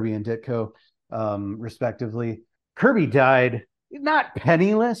 Kirby and Ditko, respectively, Kirby died not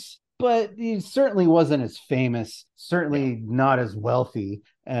penniless, but he certainly wasn't as famous, certainly not as wealthy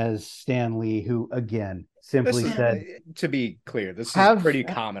as Stan Lee, who again simply said, to be clear, this is pretty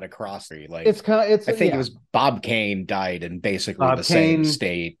common across the I think it was Bob Kane died in basically same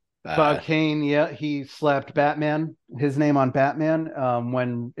state. Bob Kane, he slapped Batman, his name on Batman,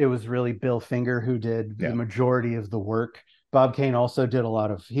 when it was really Bill Finger who did the majority of the work. Bob Kane also did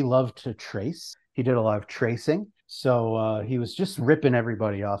he loved to trace. He did a lot of tracing. So he was just ripping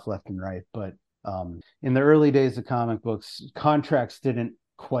everybody off left and right. But in the early days of comic books, contracts didn't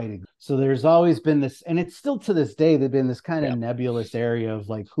quite exist. So there's always been this, and it's still to this day, there's been this kind of nebulous area of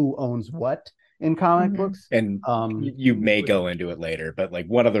like who owns what in comic books. And you may go into it later, but like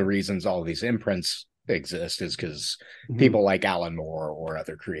one of the reasons all of these imprints exist is because people like Alan Moore or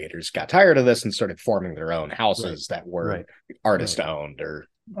other creators got tired of this and started forming their own houses that were artist owned or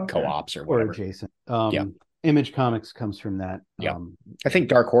co-ops or whatever. Or adjacent. Image Comics comes from that. I think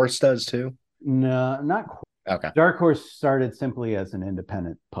Dark Horse does too. No, not Okay. Dark Horse started simply as an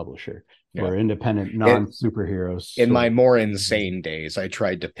independent publisher for independent non-superheroes. In my more insane days, I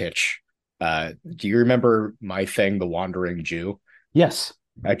tried to pitch. Do you remember my thing, The Wandering Jew? Yes.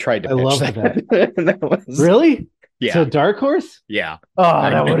 I tried to pitch love that. that was... Really? Yeah. To Dark Horse? Yeah. Oh,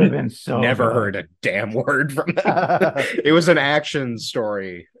 that would have been so Never good. heard a damn word from that. It was an action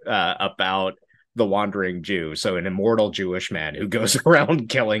story about the Wandering Jew, so an immortal Jewish man who goes around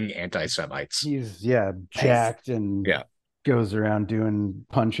killing anti-Semites. He's jacked and goes around doing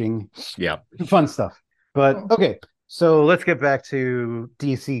punching. Yeah. Fun stuff. But okay, so let's get back to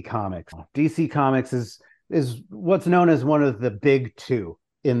DC Comics. DC Comics is what's known as one of the big two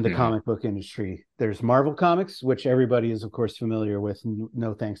in the comic book industry. There's Marvel Comics, which everybody is of course familiar with,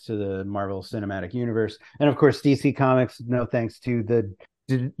 no thanks to the Marvel Cinematic Universe, and of course DC Comics, no thanks to the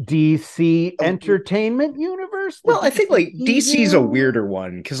DC Entertainment Universe. Well, I think like DC's a weirder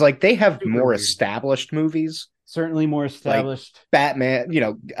one because like they have more established movies. Certainly more established. Like Batman,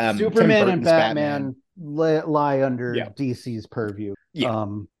 Superman and Batman lie under DC's purview. Yeah.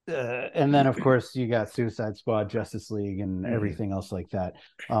 And then of course you got Suicide Squad, Justice League, and everything else like that.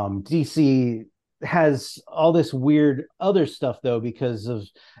 DC has all this weird other stuff though because of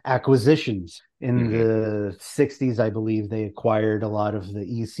acquisitions. In the 60s, I believe they acquired a lot of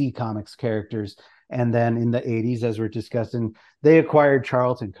the EC Comics characters, and then in the 80s, as we're discussing, they acquired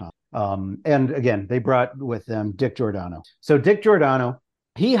Charlton Comics. And again, they brought with them Dick Giordano. So Dick Giordano,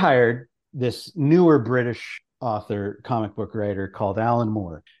 he hired this newer British author, comic book writer called Alan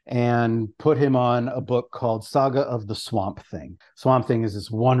Moore, and put him on a book called Saga of the Swamp Thing. Swamp Thing is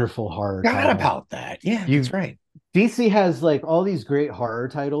this wonderful horror title. About that. Yeah, that's right. DC has like all these great horror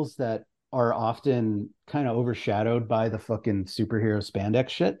titles that are often kind of overshadowed by the fucking superhero spandex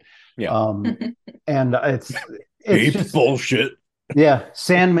shit. Yeah. And it's just bullshit. Yeah.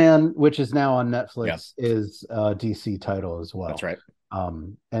 Sandman, which is now on Netflix, is a DC title as well. That's right.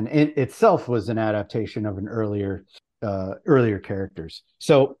 And it itself was an adaptation of an earlier characters.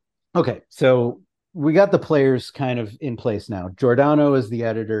 So we got the players kind of in place now. Giordano is the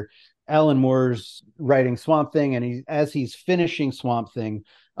editor. Alan Moore's writing Swamp Thing, and as he's finishing Swamp Thing,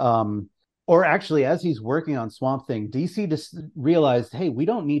 or actually as he's working on Swamp Thing, DC just realized, hey, we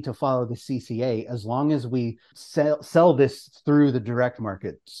don't need to follow the CCA as long as we sell this through the direct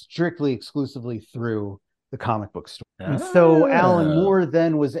market, strictly exclusively through the comic book store. And so Alan Moore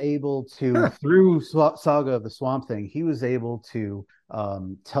then was able to, through Saga of the Swamp Thing, he was able to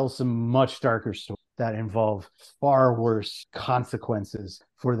tell some much darker stories that involve far worse consequences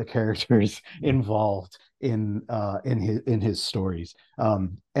for the characters involved in his stories,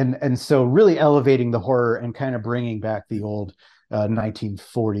 and so really elevating the horror and kind of bringing back the old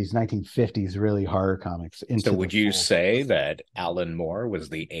 1940s, 1950s really horror comics. So would you say that Alan Moore was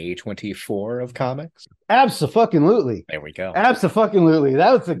the A24 of comics? Absolutely. There we go. Absolutely.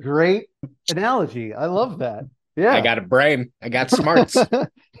 That was a great analogy. I love that. Yeah, I got a brain. I got smarts.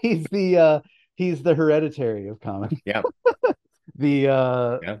 He's the Hereditary of comics. Yeah. The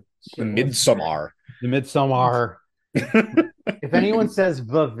Midsommar. The Midsommar. If anyone says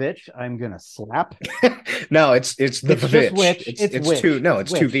Vavitch, I'm gonna slap. No, it's the Vavitch. Witch. It's witch. Two. No,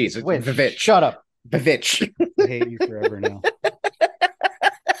 it's two V's. It's Vavitch. Shut up, Vavitch. I hate you forever now.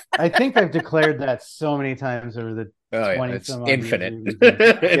 I think I've declared that so many times over the 20 it's some infinite.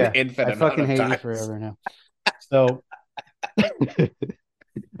 Infinite. I fucking hate you forever now. So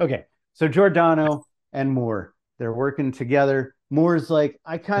okay, so Giordano and Moore, they're working together. Moore's like,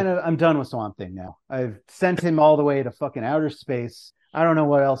 I'm done with Swamp Thing now. I've sent him all the way to fucking outer space. I don't know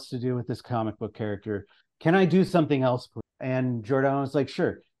what else to do with this comic book character. Can I do something else, please? And Giordano's like,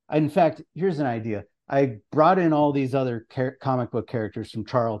 sure. In fact, here's an idea. I brought in all these other comic book characters from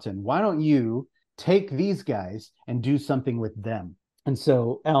Charlton. Why don't you take these guys and do something with them? And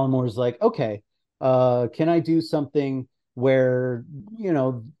so Alan Moore's like, okay, can I do something where,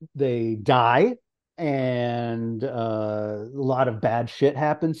 they die and a lot of bad shit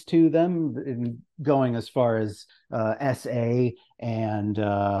happens to them, going as far as SA and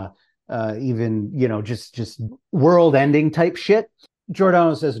even, just world-ending type shit?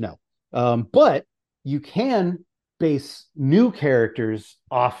 Giordano says no. But you can base new characters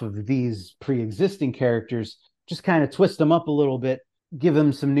off of these pre-existing characters, just kind of twist them up a little bit, give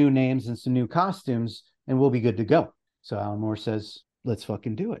them some new names and some new costumes, and we'll be good to go. So Alan Moore says, let's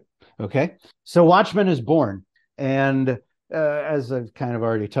fucking do it. Okay. So Watchmen is born. And as I've kind of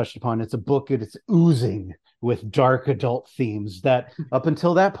already touched upon, it's a book and it's oozing with dark adult themes that up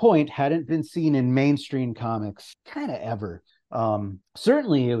until that point hadn't been seen in mainstream comics kind of ever.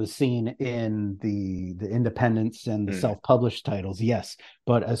 Certainly it was seen in the independents and the self-published titles, yes.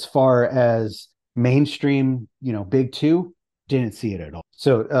 But as far as mainstream, big two, didn't see it at all.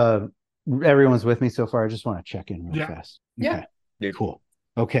 So everyone's with me so far. I just want to check in real fast. Okay. Yeah. Cool.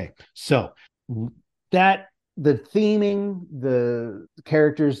 Okay. So that the theming, the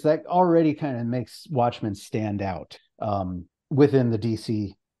characters, that already kind of makes Watchmen stand out within the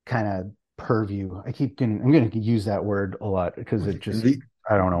DC kind of purview. I'm going to use that word a lot because it just,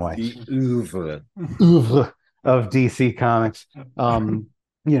 I don't know why. The Oeuvre of DC Comics.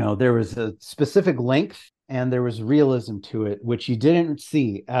 There was a specific length and there was realism to it, which you didn't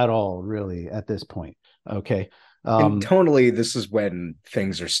see at all, really, at this point. Okay. and tonally, this is when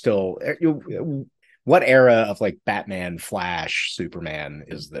things are still. What era of like Batman, Flash, Superman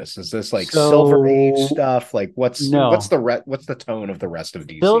is this? Is this like Silver Age stuff? Like what's the tone of the rest of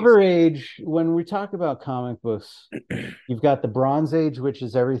DC? Silver Age, when we talk about comic books, you've got the Bronze Age, which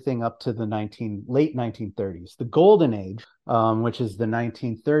is everything up to the late 1930s. The Golden Age, which is the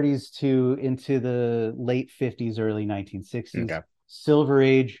 1930s to into the late 50s, early 1960s. Okay. Silver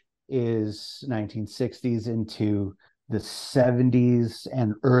Age is 1960s into the 70s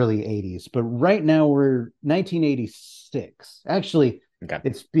and early 80s, but right now we're 1986. Actually,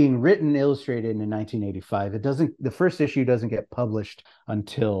 It's being written, illustrated in 1985. The first issue doesn't get published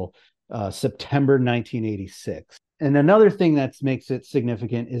until September 1986. And another thing that makes it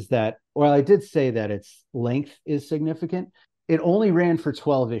significant is that, while I did say that its length is significant, it only ran for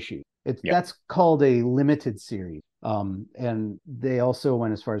 12 issues. That's called a limited series. And they also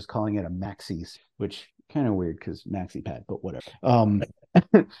went as far as calling it a maxi, which kind of weird because maxi pad, but whatever.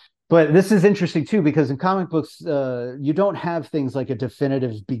 But this is interesting too, because in comic books, you don't have things like a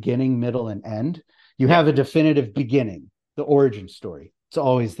definitive beginning, middle, and end. You have a definitive beginning, the origin story. It's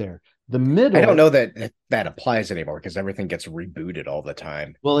always there. The middle. I don't know that applies anymore because everything gets rebooted all the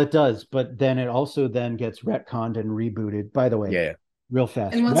time. Well, it does, but then it also then gets retconned and rebooted. By the way, real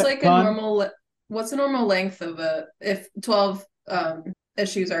fast. And what's what's a normal length of if 12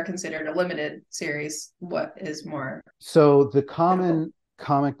 issues are considered a limited series? What is more? So the common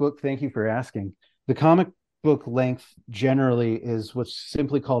comic book, thank you for asking. The comic book length generally is what's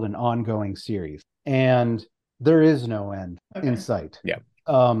simply called an ongoing series, and there is no end in sight. Yeah.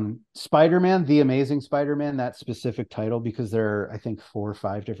 Spider-Man, The Amazing Spider-Man, that specific title, because there are, I think, 4 or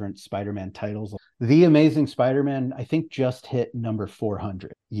 5 different Spider-Man titles. The Amazing Spider-Man, I think, just hit number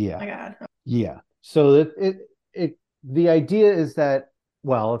 400. Yeah. Oh my God. Yeah. So the idea is that,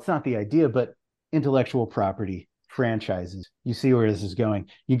 well, it's not the idea, but intellectual property franchises. You see where this is going.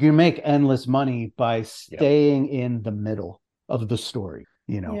 You can make endless money by staying in the middle of the story.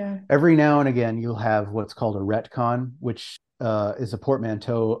 Every now and again, you'll have what's called a retcon, which is a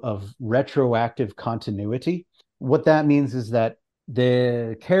portmanteau of retroactive continuity. What that means is that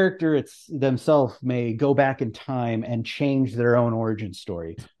the character themselves may go back in time and change their own origin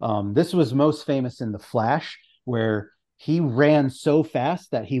story. This was most famous in The Flash, where he ran so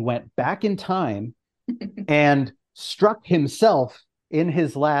fast that he went back in time and struck himself in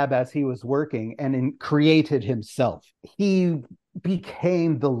his lab as he was working and created himself. He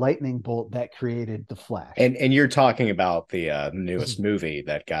became the lightning bolt that created the Flash. And you're talking about the newest movie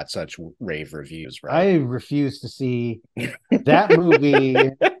that got such rave reviews, right? I refuse to see that movie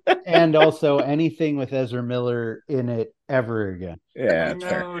and also anything with Ezra Miller in it ever again. Yeah,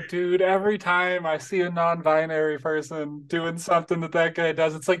 no, dude. Every time I see a non-binary person doing something that guy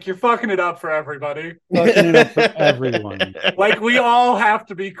does, it's like you're fucking it up for everybody. Fucking it up for everyone. Like we all have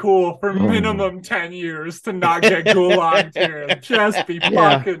to be cool for minimum 10 years to not get gulagged here. Just be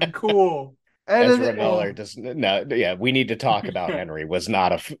fucking cool. Ezra Miller does no. Yeah, we need to talk about Henry. Was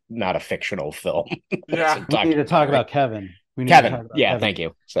not a fictional film. Yeah, we need to talk about Kevin. Kevin. Thank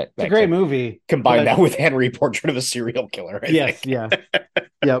you. It's a great movie. Combine that with Henry, Portrait of a Serial Killer. I think.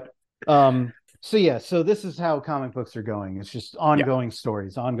 Yep. So this is how comic books are going. It's just ongoing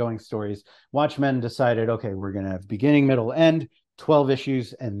stories. Watchmen decided, okay, we're going to have beginning, middle, end, 12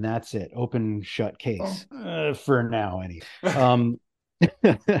 issues, and that's it. Open, shut case. For now, anyway.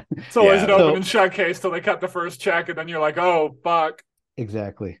 It's always an open and shut case till they cut the first check, and then you're like, oh, fuck.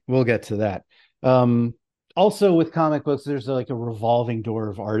 Exactly. We'll get to that. Also, with comic books, there's like a revolving door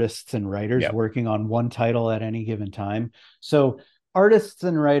of artists and writers working on one title at any given time. So artists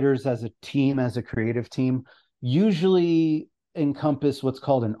and writers as a team, as a creative team, usually encompass what's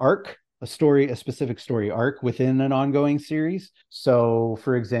called an arc, a specific story arc within an ongoing series. So,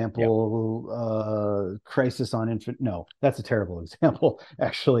 for example, Crisis on Infinite. No, that's a terrible example,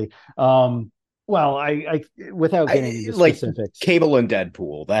 actually. Well, I without getting into like specifics, Cable and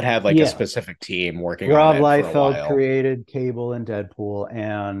Deadpool that had like a specific team working Rob on it for a Liefeld while. created Cable and Deadpool,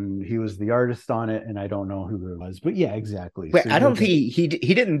 and he was the artist on it, and I don't know who it was, but yeah, exactly. Wait, So I don't think he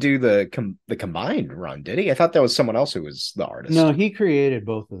didn't do the combined run, did he? I thought that was someone else who was the artist. No, he created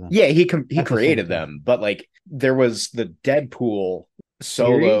both of them. Yeah, he created them, but like there was the Deadpool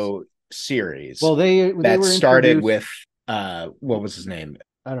solo series. Well, they were started with what was his name?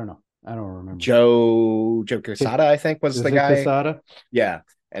 I don't know. I don't remember. Joe Quesada, I think was the guy. Quesada? Yeah.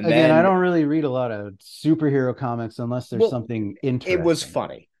 And again, then I don't really read a lot of superhero comics unless there's something interesting. It was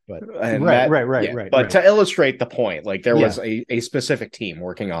funny. But right. But to illustrate the point, like there was a specific team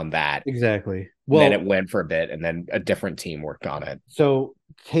working on that. Exactly. Well, then it went for a bit, and then a different team worked on it. So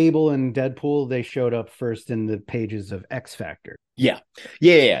Cable and Deadpool, they showed up first in the pages of X Factor. Yeah.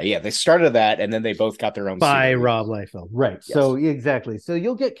 They started that, and then they both got their own by series. Rob Liefeld. Right. Yes. So exactly. So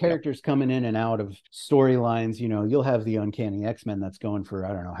you'll get characters coming in and out of storylines. You know, you'll have the Uncanny X-Men that's going for, I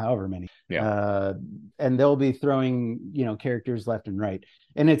don't know, however many. Yeah. And they'll be throwing, characters left and right.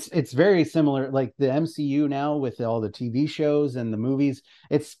 And it's very similar, like the MCU now with all the TV shows and the movies,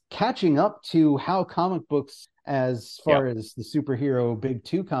 it's catching up to how comic books, as far as the superhero big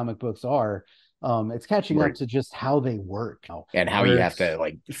two comic books are. It's catching up to just how they work now. And how you have to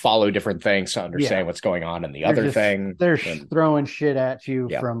like follow different things to understand what's going on in the other thing. They're throwing shit at you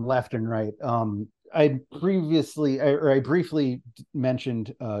from left and right. I briefly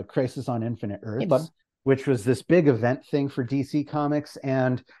mentioned Crisis on Infinite Earths, which was this big event thing for DC Comics,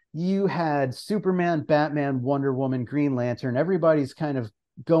 and you had Superman, Batman, Wonder Woman, Green Lantern. Everybody's kind of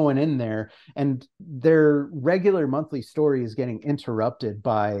going in there, and their regular monthly story is getting interrupted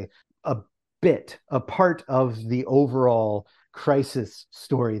by a part of the overall crisis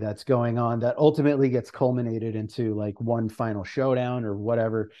story that's going on that ultimately gets culminated into like one final showdown or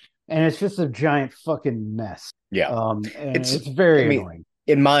whatever, and it's just a giant fucking mess. And it's very annoying.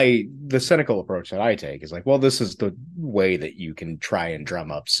 The cynical approach that I take is like, well, this is the way that you can try and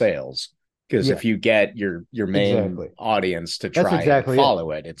drum up sales, because if you get your main audience to try and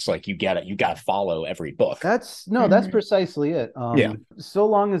follow it, it's like you got to follow every book. That's precisely it. So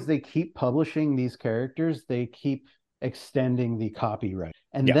long as they keep publishing these characters, they keep extending the copyright.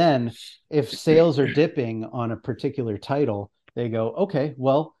 And then if sales are dipping on a particular title, they go, okay,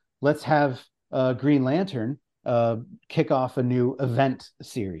 well, let's have Green Lantern kick off a new event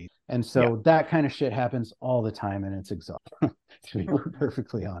series. And so that kind of shit happens all the time, and it's exhausting, to be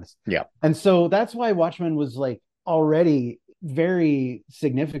perfectly honest. Yeah. And so that's why Watchmen was like already very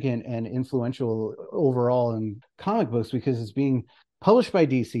significant and influential overall in comic books, because it's being published by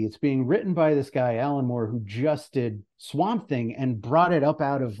DC. It's being written by this guy, Alan Moore, who just did Swamp Thing and brought it up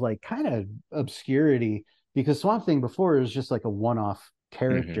out of like kind of obscurity, because Swamp Thing before was just like a one-off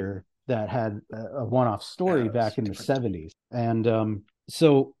character that had a one-off story back in the 70s. And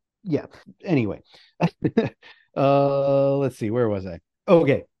so anyway, let's see, where was I?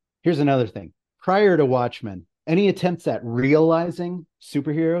 Okay, here's another thing. Prior to Watchmen, any attempts at realizing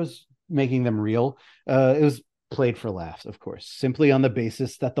superheroes, making them real, it was played for laughs, of course, simply on the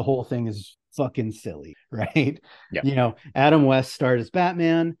basis that the whole thing is fucking silly, right? Adam West starred as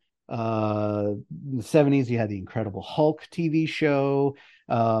Batman. In the 70s, you had the Incredible Hulk TV show.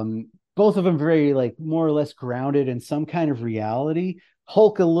 Both of them very like more or less grounded in some kind of reality.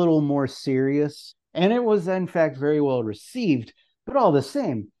 Hulk a little more serious, and it was in fact very well received. But all the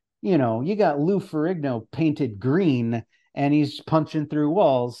same, you got Lou Ferrigno painted green and he's punching through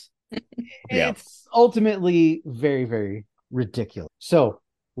walls. It's ultimately very, very ridiculous. So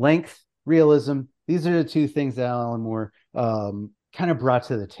length, realism, these are the two things that Alan Moore kind of brought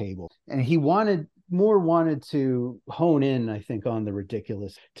to the table. And he wanted to hone in, I think, on the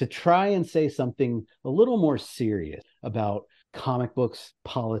ridiculous, to try and say something a little more serious about comic books,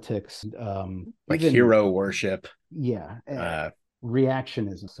 politics, like even hero worship.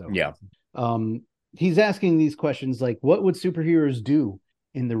 Reactionism. So he's asking these questions like, what would superheroes do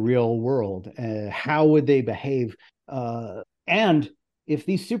in the real world? How would they behave? And if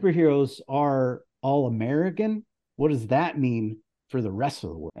these superheroes are all American, what does that mean for the rest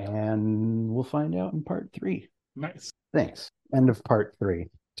of the world? And we'll find out in part 3. Nice. Thanks. End of part 3.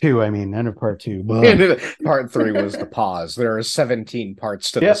 End of part 2. Part 3 was the pause. There are 17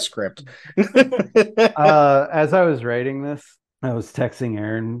 parts to the script. As I was writing this, I was texting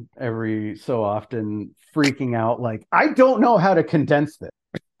Aaron every so often, freaking out, like, I don't know how to condense this.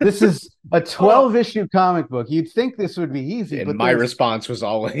 This is a 12-issue comic book. You'd think this would be easy. And my response was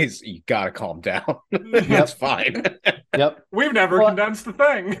always, you got to calm down. It's fine. Yep. We've never condensed the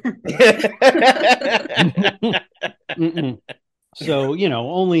thing. So,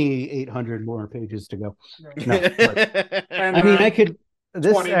 only 800 more pages to go. No, And I mean, I could.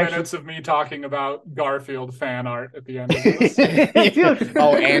 20 minutes of me talking about Garfield fan art at the end of this.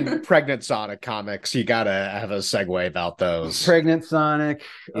 Oh, and pregnant Sonic comics. You gotta have a segue about those. Pregnant Sonic.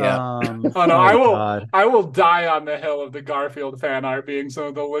 Yeah. Oh no, I will die on the hill of the Garfield fan art being some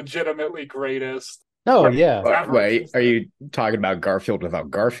of the legitimately greatest. Oh yeah. Wait, are you talking about Garfield without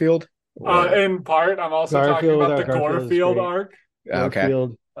Garfield? In part, I'm also talking about the Garfield arc.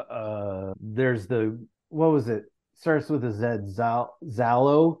 Garfield. There's what was it? Starts with a Z.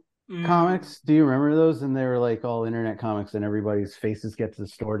 Zalo comics. Do you remember those? And they were like all internet comics, and everybody's faces get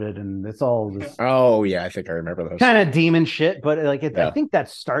distorted, and it's all this. Oh yeah, I think I remember those. Kind of demon shit, but I think that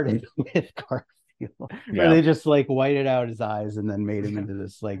started with Garfield. Where they just like whited out his eyes and then made him into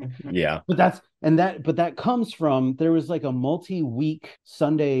this like. Yeah. But that comes from, there was like a multi-week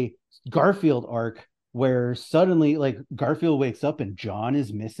Sunday Garfield arc where suddenly like Garfield wakes up and John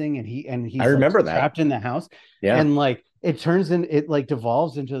is missing, and he's I remember like, that trapped in the house. Yeah. And like it like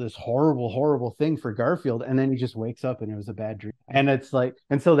devolves into this horrible thing for Garfield, and then he just wakes up and it was a bad dream. And it's like,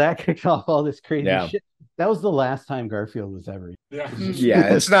 and so that kicked off all this crazy shit. That was the last time Garfield was ever. Yeah,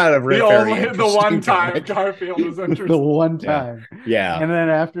 it's not a the one time Garfield was interesting. The one time. Yeah. And then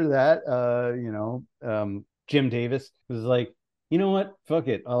after that, Jim Davis was like, you know what? Fuck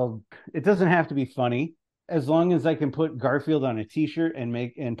it. It doesn't have to be funny. As long as I can put Garfield on a t-shirt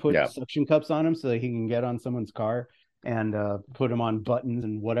and put suction cups on him so that he can get on someone's car and put him on buttons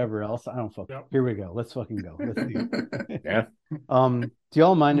and whatever else. I don't fuck. Yep. Here we go. Let's fucking go. Let's do it. Yeah. Do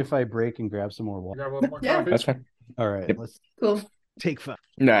y'all mind if I break and grab some more water? Grab a little more coffee? That's fine. All right. Yep. Let's take 5.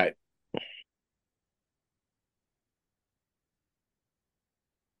 No.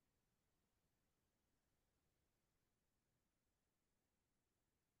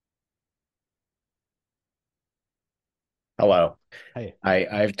 Hello. Hey.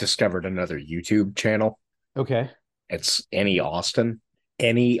 I've discovered another YouTube channel. Okay. It's Annie Austin.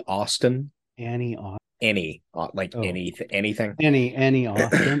 Annie Austin. Annie Austin. Anything. Annie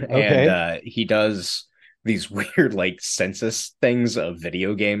Austin. Okay. And he does these weird like census things of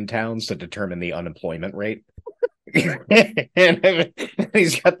video game towns to determine the unemployment rate. And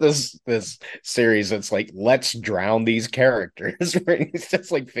he's got this series that's like, let's drown these characters, where he's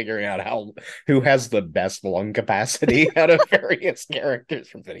just like figuring out who has the best lung capacity out of various characters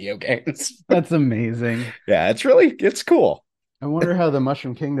from video games. That's amazing. Yeah, it's cool. I wonder how the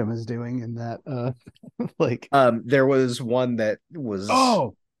Mushroom Kingdom is doing in that. There was one that was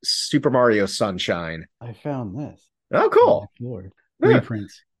Super Mario Sunshine. I found this. Oh, cool. Lord.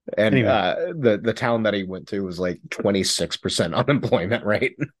 Reprints. And anyway. The town that he went to was like 26% unemployment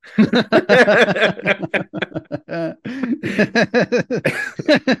rate.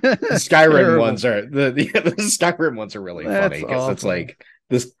 Skyrim ones are the Skyrim ones are really funny because it's like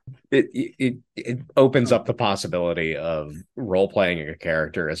this. It opens up the possibility of role playing a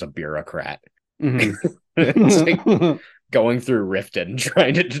character as a bureaucrat. Mm-hmm. It's like going through Riften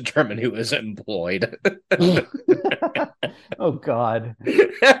trying to determine who is employed. Oh God.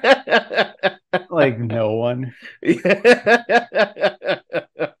 Like no one.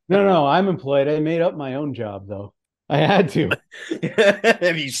 No, I'm employed. I made up my own job though. I had to.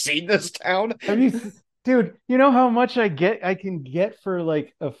 Have you seen this town? Dude, you know how much I can get for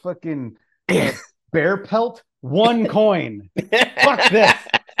like a fucking bear pelt? 1 coin. Fuck this.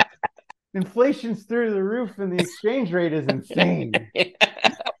 Inflation's through the roof and the exchange rate is insane.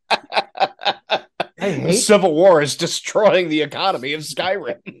 The Civil War is destroying the economy of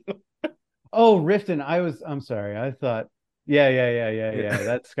Skyrim. Oh, Riften. I'm sorry. I thought, yeah.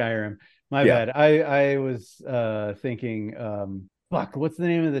 That's Skyrim. My bad. I was thinking, fuck, what's the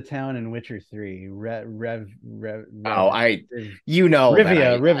name of the town in Witcher 3? Rivia.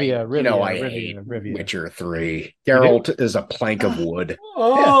 Witcher 3. Geralt is a plank of wood.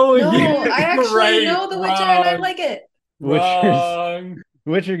 Oh, no, I actually know the Witcher and I like it.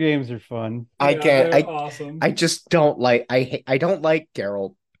 Witcher games are fun. Awesome. I just don't like. I don't like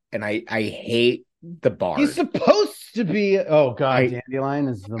Geralt, and I hate the bard. He's supposed to be. Oh God, Dandelion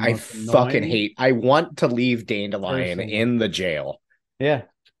is the most annoying. Fucking hate. I want to leave Dandelion in the jail. Yeah.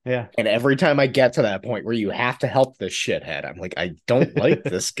 And every time I get to that point where you have to help this shithead, I'm like, I don't like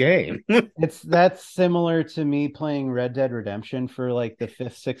this game. That's similar to me playing Red Dead Redemption for like the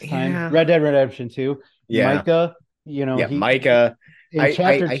 5th, 6th time. Red Dead Redemption 2. Yeah. Micah, Micah. In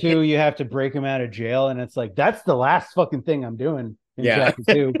chapter 2, you have to break him out of jail, and it's like, that's the last fucking thing I'm doing in chapter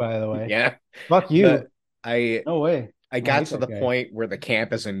 2, by the way. Yeah. Fuck you. No way. I got to the point where the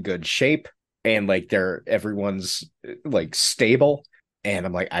camp is in good shape and like everyone's like stable. And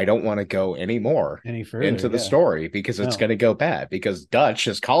I'm like, I don't want to go any further into the story because it's going to go bad, because Dutch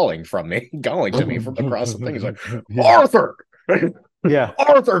is calling to me from across the thing. He's like, Arthur,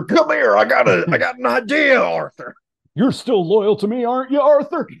 Arthur, come here. I got an idea, Arthur. You're still loyal to me, aren't you,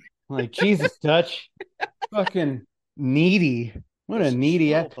 Arthur? I'm like, Jesus, Dutch, fucking needy. What a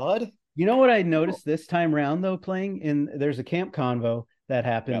needy bud. You know what I noticed this time around though, there's a camp convo that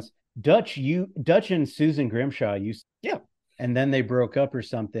happens. Yep. Dutch and Susan Grimshaw and then they broke up or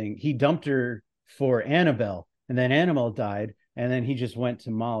something. He dumped her for Annabelle, and then Annabelle died, and then he just went to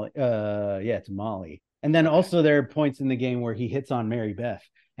Molly. To Molly. And then also there are points in the game where he hits on Mary Beth,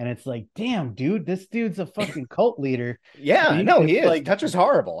 and it's like, damn, dude, this dude's a fucking cult leader. Yeah, he is. Like, Dutch is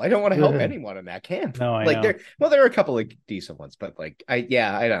horrible. I don't want to help anyone in that camp. No, I know. There are a couple of decent ones, but like, I don't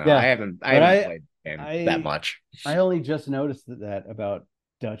know. Yeah. I haven't played him that much. I only just noticed that about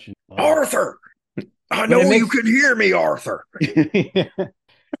Dutch and Arthur. I know you can hear me, Arthur. It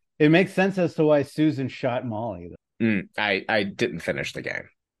makes sense as to why Susan shot Molly. I didn't finish the game.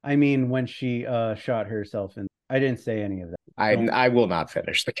 I mean, when she shot herself, and I didn't say any of that. I will not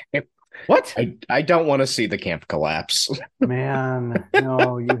finish the game. What? I don't want to see the camp collapse. Man,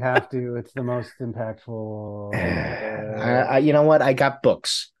 no, you have to. It's the most impactful. You know what? I got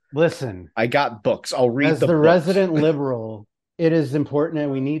books. Listen, I got books. I'll read as the books. Resident liberal. It is important,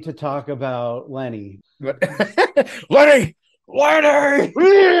 and we need to talk about Lenny. Lenny! That's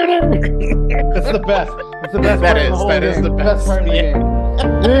the best. That's the best. That is the best part of the game.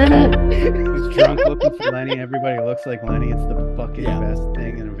 He's drunk looking for Lenny. Everybody looks like Lenny. It's the fucking best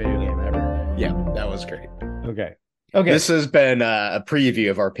thing in a video game ever. Yeah, that was great. Okay. This has been a preview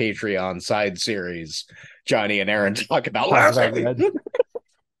of our Patreon side series. Johnny and Aaron talk about last week.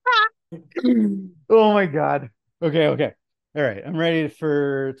 Oh my God. Okay. All right, I'm ready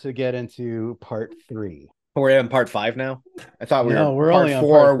to get into part 3. We're in part 5 now? I thought we're part only on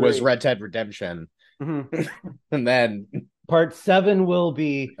 4 was Red Dead Redemption. Mm-hmm. And then part 7 will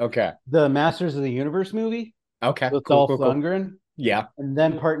be the Masters of the Universe movie. Okay. With Dolph Lundgren. Cool. Yeah. And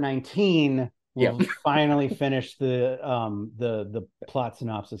then part 19 will finally finish the plot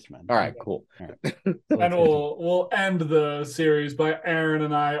synopsis. All right, cool. All right. And we'll end the series by Aaron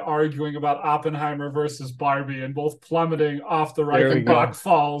and I arguing about Oppenheimer versus Barbie and both plummeting off the Reichenbach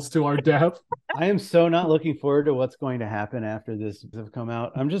Falls to our death. I am so not looking forward to what's going to happen after this have come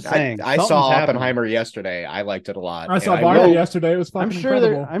out. I'm just saying. I saw Oppenheimer yesterday. I liked it a lot. I saw Barbie yesterday. It was fucking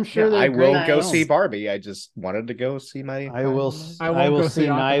incredible. I'm sure I will go see Barbie. I just wanted to go see my. I will see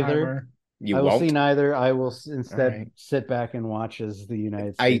neither. I will see neither. I will instead sit back and watch as the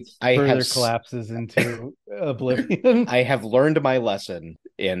United States further collapses into oblivion. I have learned my lesson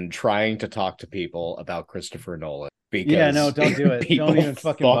in trying to talk to people about Christopher Nolan. Because don't do it. Don't even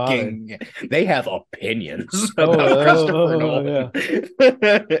fucking bother. They have opinions about Christopher Nolan.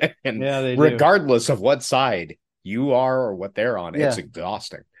 And they regardless of what side you are or what they're on, it's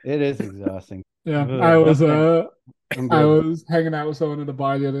exhausting. It is exhausting. Yeah, I was hanging out with someone at the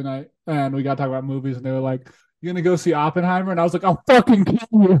bar the other night, and we got talking about movies, and they were like, "You gonna go see Oppenheimer?" And I was like, "I'll fucking kill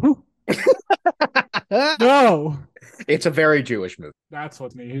you." No, it's a very Jewish movie. That's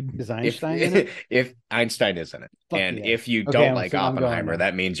what's needed. Is Einstein in it? If Einstein is in it, if you don't like Oppenheimer,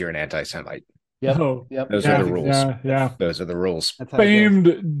 that means you're an anti-Semite. Yep. Those are the rules. Yeah. Those are the rules.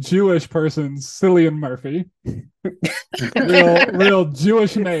 Famed Jewish person, Cillian Murphy. real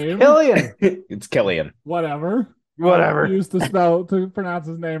Jewish name. Killian. It's Killian. Whatever. He used to pronounce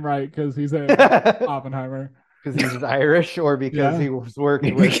his name right because he's in Oppenheimer. Because he's Irish, or because he was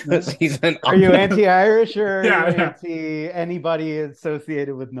working with. Because he's an. Are you anti-Irish or anti anybody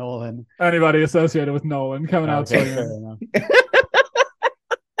associated with Nolan? Anybody associated with Nolan coming out swinging.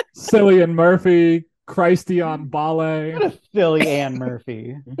 Cillian Murphy, Christian Bale. What a silly Ann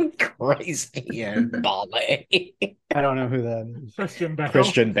Murphy. Christian Bale. I don't know who that is.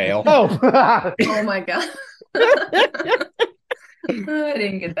 Christian Bale. Oh, oh my God. I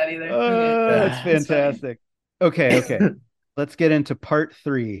didn't get that either. That's fantastic. Okay. Let's get into part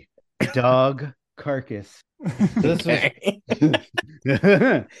 3. Dog carcass.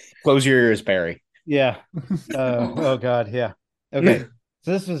 Close your ears, Barry. Yeah. Oh God. Yeah. Okay.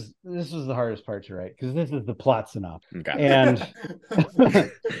 So this was the hardest part to write because this is the plot synopsis. Okay.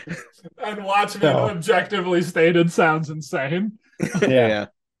 And Watchmen objectively stated sounds insane. Yeah.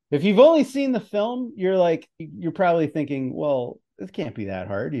 If you've only seen the film, you're probably thinking, well, this can't be that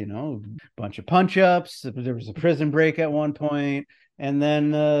hard, bunch of punch-ups. There was a prison break at one point, and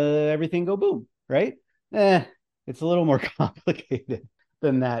then everything go boom, right? It's a little more complicated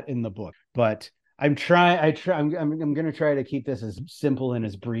than that in the book. But I'm going to try to keep this as simple and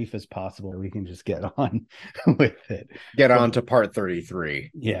as brief as possible. We can just get on with it. Get on to part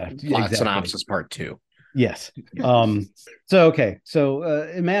 33. Yeah. Plot exactly. synopsis part 2. Yes. So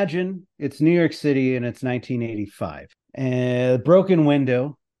imagine it's New York City and it's 1985. A broken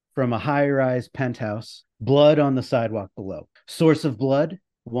window from a high-rise penthouse, blood on the sidewalk below. Source of blood,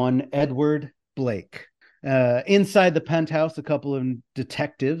 one Edward Blake. Inside the penthouse, a couple of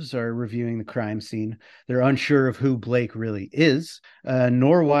detectives are reviewing the crime scene. They're unsure of who Blake really is,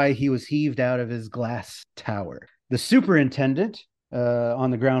 nor why he was heaved out of his glass tower. The superintendent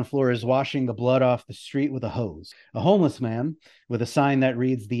on the ground floor is washing the blood off the street with a hose. A homeless man with a sign that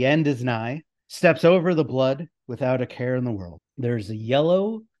reads, "The end is nigh," steps over the blood without a care in the world. There's a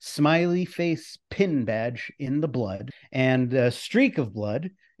yellow smiley face pin badge in the blood, and a streak of blood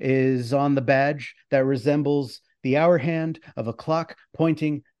is on the badge that resembles the hour hand of a clock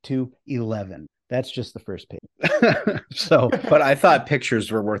pointing to 11. That's just the first page. But I thought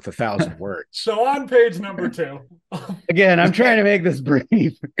pictures were worth 1,000 words. So on page number 2. Again, I'm trying to make this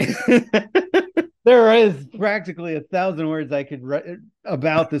brief. There is practically 1,000 words I could write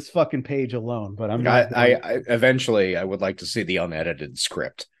about this fucking page alone, but I'm not. I eventually I would like to see the unedited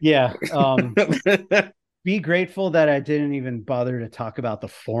script. Yeah. Be grateful that I didn't even bother to talk about the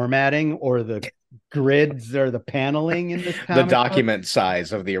formatting or the grids or the paneling in this comic. The document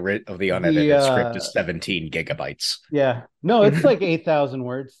size of the unedited script is 17 gigabytes. Yeah. No, it's like 8,000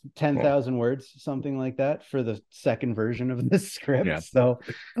 words, 10,000 words, something like that for the second version of this script. Yeah. So,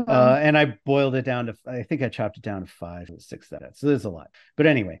 and I boiled it down to, I think I chopped it down to 5 or 6. So there's a lot. But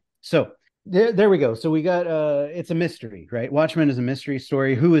anyway, so there we go. So we got, it's a mystery, right? Watchmen is a mystery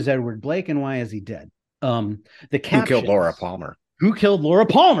story. Who is Edward Blake and why is he dead? The captions, who killed Laura Palmer? Who killed Laura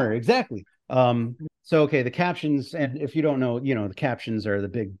Palmer? Exactly. So okay, the captions, and if you don't know, the captions are the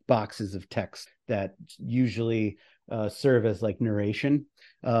big boxes of text that usually serve as like narration.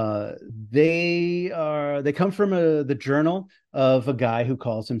 They come from the journal of a guy who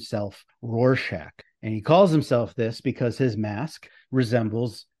calls himself Rorschach, and he calls himself this because his mask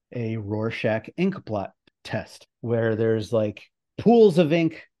resembles a Rorschach ink blot test, where there's like pools of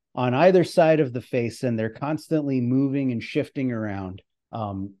ink on either side of the face, and they're constantly moving and shifting around,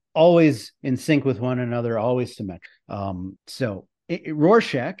 always in sync with one another, always symmetric. So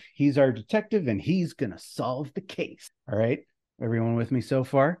Rorschach, he's our detective, and he's gonna solve the case. All right, everyone with me so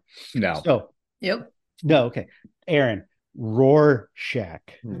far? No. So yep. No. Okay, Aaron. Rorschach.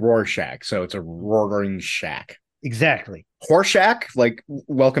 So it's a roaring shack. Exactly. Horseshack, like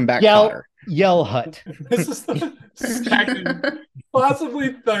Welcome Back Kotter. Yell Hut. This is the second,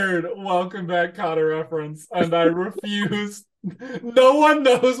 possibly third Welcome Back Kotter reference, and I refuse. No one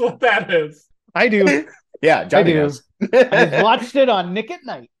knows what that is. I do. Yeah, Johnny does. I watched it on Nick at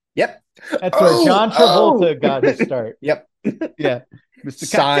Night. Yep. That's where John Travolta got his start. Yep. Yeah. Mr.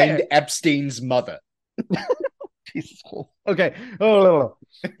 Signed Kotter. Epstein's mother. Jesus. Okay. Oh.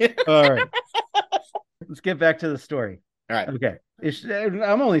 All right. Let's get back to the story. All right. Okay.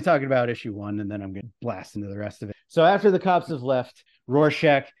 I'm only talking about issue 1, and then I'm going to blast into the rest of it. So after the cops have left,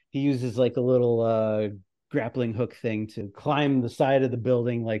 Rorschach, he uses like a little grappling hook thing to climb the side of the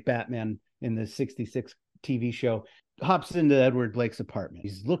building like Batman in the 66 TV show, hops into Edward Blake's apartment.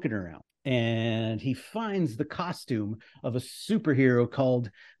 He's looking around, and he finds the costume of a superhero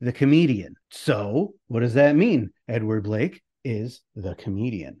called the Comedian. So what does that mean? Edward Blake is the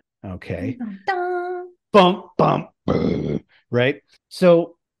Comedian. Okay. Bump, bump, right?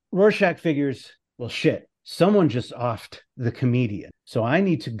 So Rorschach figures, well, shit, someone just offed the Comedian. So I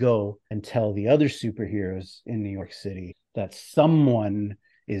need to go and tell the other superheroes in New York City that someone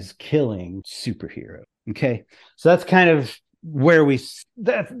is killing superheroes. Okay. So that's kind of where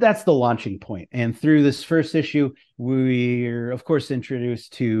that's the launching point. And through this first issue, we're of course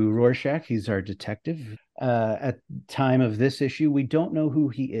introduced to Rorschach. He's our detective. At the time of this issue, we don't know who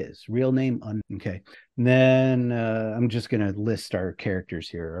he is. Real name okay. And then I'm just going to list our characters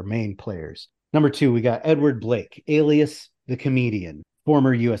here, our main players. Number 2, we got Edward Blake, alias the Comedian,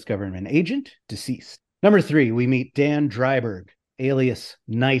 former U.S. government agent, deceased. Number 3, we meet Dan Dryberg, alias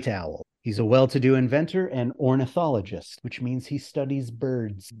Night Owl. He's a well-to-do inventor and ornithologist, which means he studies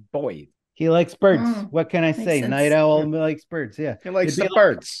birds. Boy, he likes birds. What can I say? Sense. Night Owl likes birds. Yeah, he likes the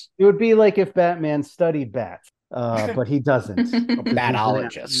birds. It would be like if Batman studied bats, but he doesn't. A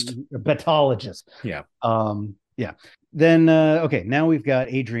batologist. A batologist. Yeah. Yeah. Then okay, now we've got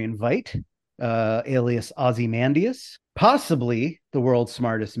Adrian Veidt, alias Ozymandias, possibly the world's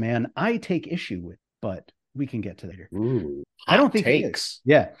smartest man. I take issue with, but we can get to that later. Ooh, I don't think takes.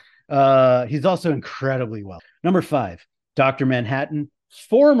 Yeah. He's also incredibly well. Number 5, Dr. Manhattan,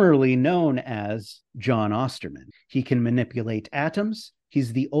 formerly known as John Osterman. He can manipulate atoms.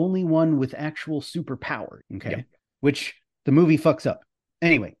 He's the only one with actual superpower. Okay. Yep. Which the movie fucks up.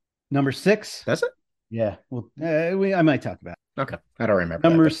 Anyway, number 6. Does it? Yeah. Well, I might talk about it. Okay. I don't remember.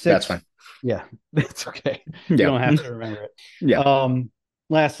 Number 6. That's fine. Yeah, that's okay. You don't have to remember it. Yeah.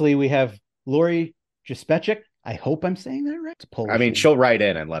 Lastly, we have Lori Gispecic. I hope I'm saying that right. It's Polish. I mean, she'll write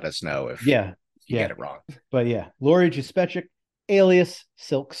in and let us know if you get it wrong. But yeah, Lori Gispecic, alias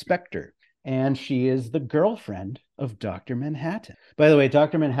Silk Spectre. And she is the girlfriend of Dr. Manhattan. By the way,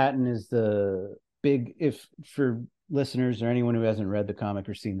 Dr. Manhattan is the big, if for listeners or anyone who hasn't read the comic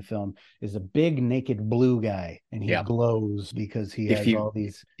or seen the film, is a big naked blue guy, and he glows because he has all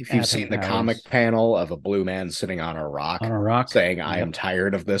these. If you've seen the comic panel of a blue man sitting on a rock saying, "I am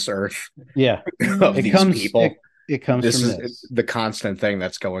tired of this earth," of these people. It comes this from is this. The constant thing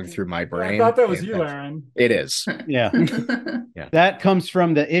that's going through my brain. I thought that was you, Aaron. It is. Yeah. That comes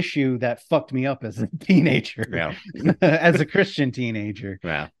from the issue that fucked me up as a teenager. As a Christian teenager.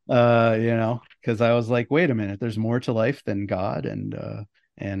 Because I was like, wait a minute, there's more to life than God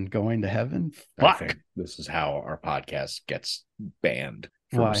and going to heaven. I think this is how our podcast gets banned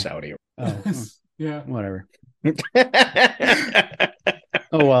from Saudi Arabia. Yeah. Whatever.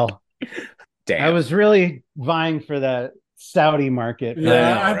 Oh well. Damn. I was really vying for that Saudi market.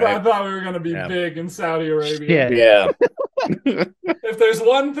 I thought we were going to be big in Saudi Arabia. Yeah. If there's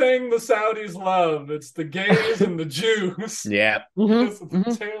one thing the Saudis love, it's the gays and the Jews. Yeah.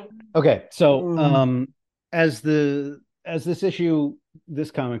 Okay, so as this issue,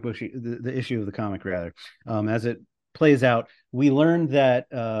 this comic book, the issue of the comic rather, as it plays out, we learned that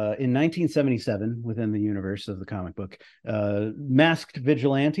in 1977, within the universe of the comic book, masked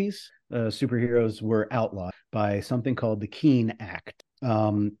vigilantes, superheroes, were outlawed by something called the Keene Act.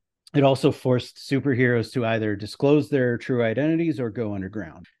 It also forced superheroes to either disclose their true identities or go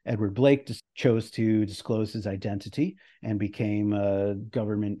underground. Edward Blake chose to disclose his identity and became a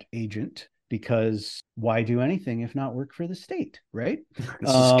government agent, because why do anything if not work for the state, right? This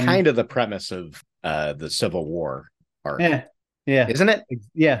is kind of the premise of the Civil War arc. Yeah. Isn't it?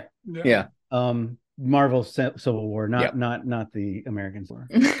 Yeah. Marvel's Civil War, not the American Civil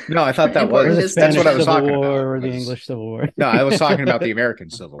War. No, I thought that was. That's what I was talking about. Or the English Civil War. No, I was talking about the American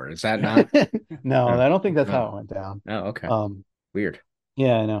Civil War. Is that not? No, I don't think that's how it went down. Oh, okay. Weird.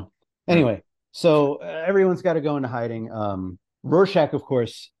 Yeah, I know. Anyway, so everyone's got to go into hiding. Rorschach, of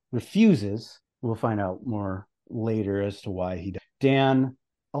course, refuses. We'll find out more later as to why he does. Dan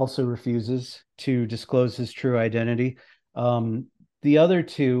also refuses to disclose his true identity. The other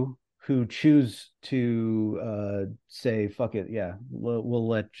two who choose to say, fuck it, we'll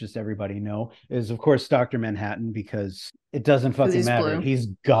let just everybody know, is, of course, Dr. Manhattan, because it doesn't fucking matter. Blue. He's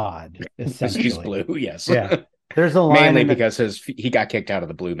God, essentially. He's blue, yes. Yeah. There's a line mainly because he got kicked out of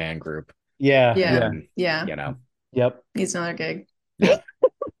the Blue Man Group. Yeah. You know. Yep. He's another gig.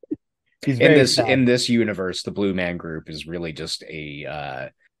 In this universe, the Blue Man Group is really just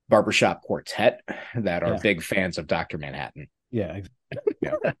a barbershop quartet that are big fans of Dr. Manhattan. Yeah.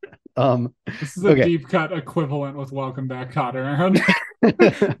 This is a deep cut equivalent with Welcome Back Kotter. I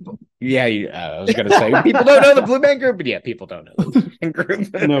was going to say, people don't know the Blue Man Group, but people don't know the Blue Man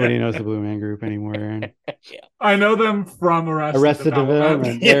Group. Nobody knows the Blue Man Group anymore, Aaron. I know them from Arrested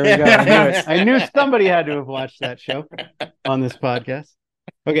Development. There we go. I knew somebody had to have watched that show on this podcast.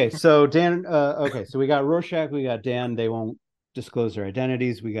 Okay, so Dan. So we got Rorschach, we got Dan. They won't disclose their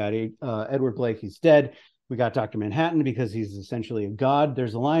identities. We got Edward Blake. He's dead. We got Dr. Manhattan because he's essentially a god.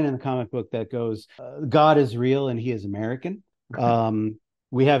 There's a line in the comic book that goes, God is real and he is American.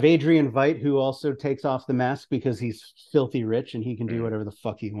 We have Adrian Veidt, who also takes off the mask because he's filthy rich and he can do whatever the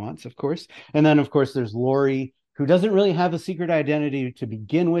fuck he wants, of course. And then, of course, there's Lori, who doesn't really have a secret identity to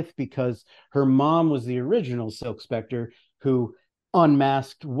begin with because her mom was the original Silk Spectre, who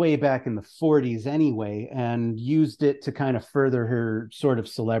unmasked way back in the 40s anyway, and used it to kind of further her sort of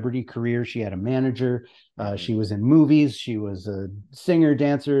celebrity career. She had a manager. She was in movies. She was a singer,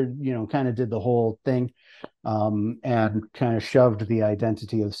 dancer, kind of did the whole thing, and kind of shoved the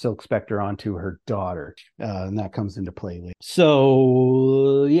identity of Silk Spectre onto her daughter. And that comes into play later.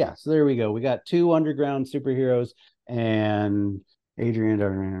 So there we go. We got 2 underground superheroes and Adrian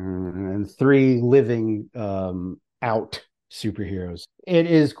and 3 living out superheroes. It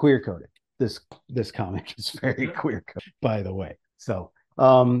is queer coded. This comic is very queer coded, by the way. So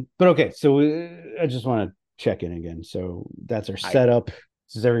but okay, so I just want to check in again. So that's our setup.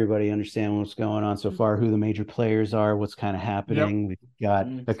 Does everybody understand what's going on so far, who the major players are, what's kind of happening? We've got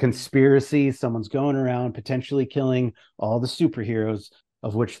a conspiracy. Someone's going around potentially killing all the superheroes,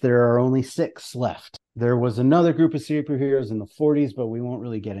 of which there are only 6 left. There was another group of superheroes in the 40s, but we won't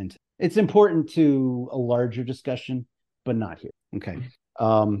really get into it. It's important to a larger discussion, but not here. Okay.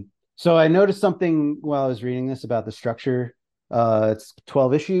 So I noticed something while I was reading this about the structure. It's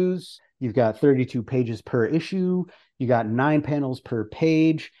 12 issues. You've got 32 pages per issue. You got 9 panels per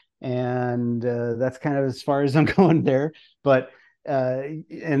page. And that's kind of as far as I'm going there. But and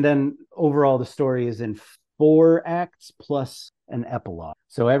then overall, the story is in 4 acts plus an epilogue.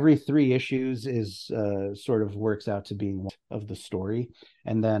 So every 3 issues is sort of works out to being one of the story.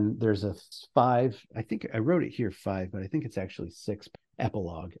 And then there's a 5, I think I wrote it here 5, but I think it's actually 6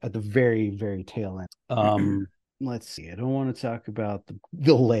 epilogue at the very, very tail end. Let's see. I don't want to talk about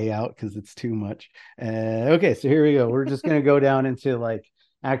the layout because it's too much. Okay, so here we go. We're just going to go down into like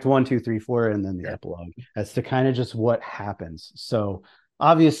act 1, 2, 3, 4, and then the epilogue as to kind of just what happens. So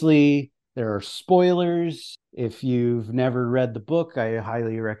obviously there are spoilers. If you've never read the book, I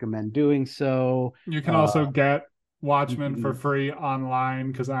highly recommend doing so. You can also get Watchmen for free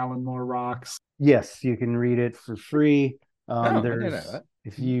online because Alan Moore rocks. Yes, you can read it for free. There's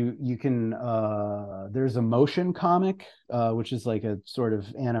if you can there's a motion comic which is like a sort of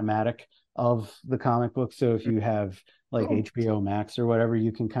animatic of the comic book. So if you have like HBO Max or whatever,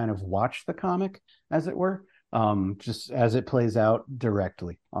 you can kind of watch the comic as it were, just as it plays out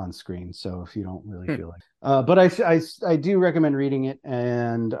directly on screen. So if you don't really feel like but I do recommend reading it,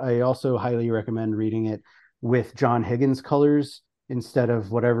 and I also highly recommend reading it with John Higgins colors instead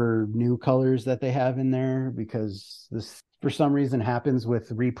of whatever new colors that they have in there, because this for some reason happens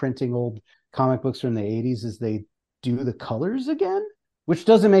with reprinting old comic books from the 80s is they do the colors again, which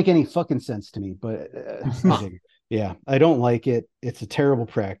doesn't make any fucking sense to me. But yeah, I don't like it. It's a terrible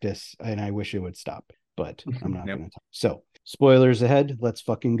practice and I wish it would stop, but I'm not going to talk. So spoilers ahead. Let's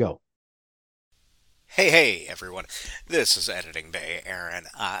fucking go. Hey everyone, this is Editing Bay Aaron.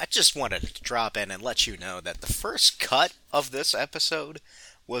 I just wanted to drop in and let you know that the first cut of this episode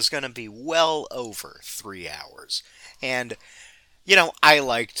was going to be well over 3 hours. And, you know, I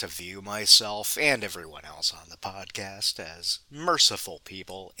like to view myself and everyone else on the podcast as merciful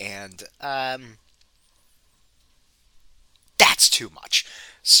people, and that's too much.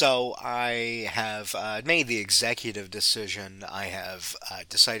 So I have made the executive decision. I have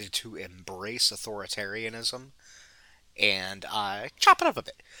decided to embrace authoritarianism and chop it up a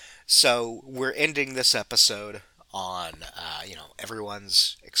bit. So we're ending this episode on,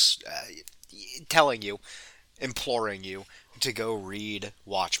 everyone's telling you, imploring you to go read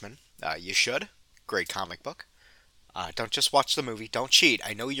Watchmen. You should. Great comic book. Don't just watch the movie. Don't cheat.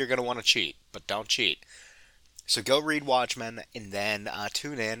 I know you're going to want to cheat, but don't cheat. So go read Watchmen, and then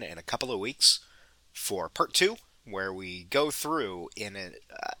tune in a couple of weeks for part 2, where we go through in a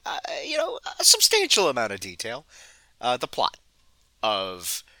substantial amount of detail the plot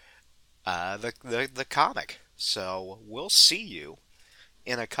of the comic. So we'll see you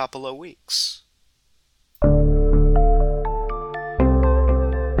in a couple of weeks.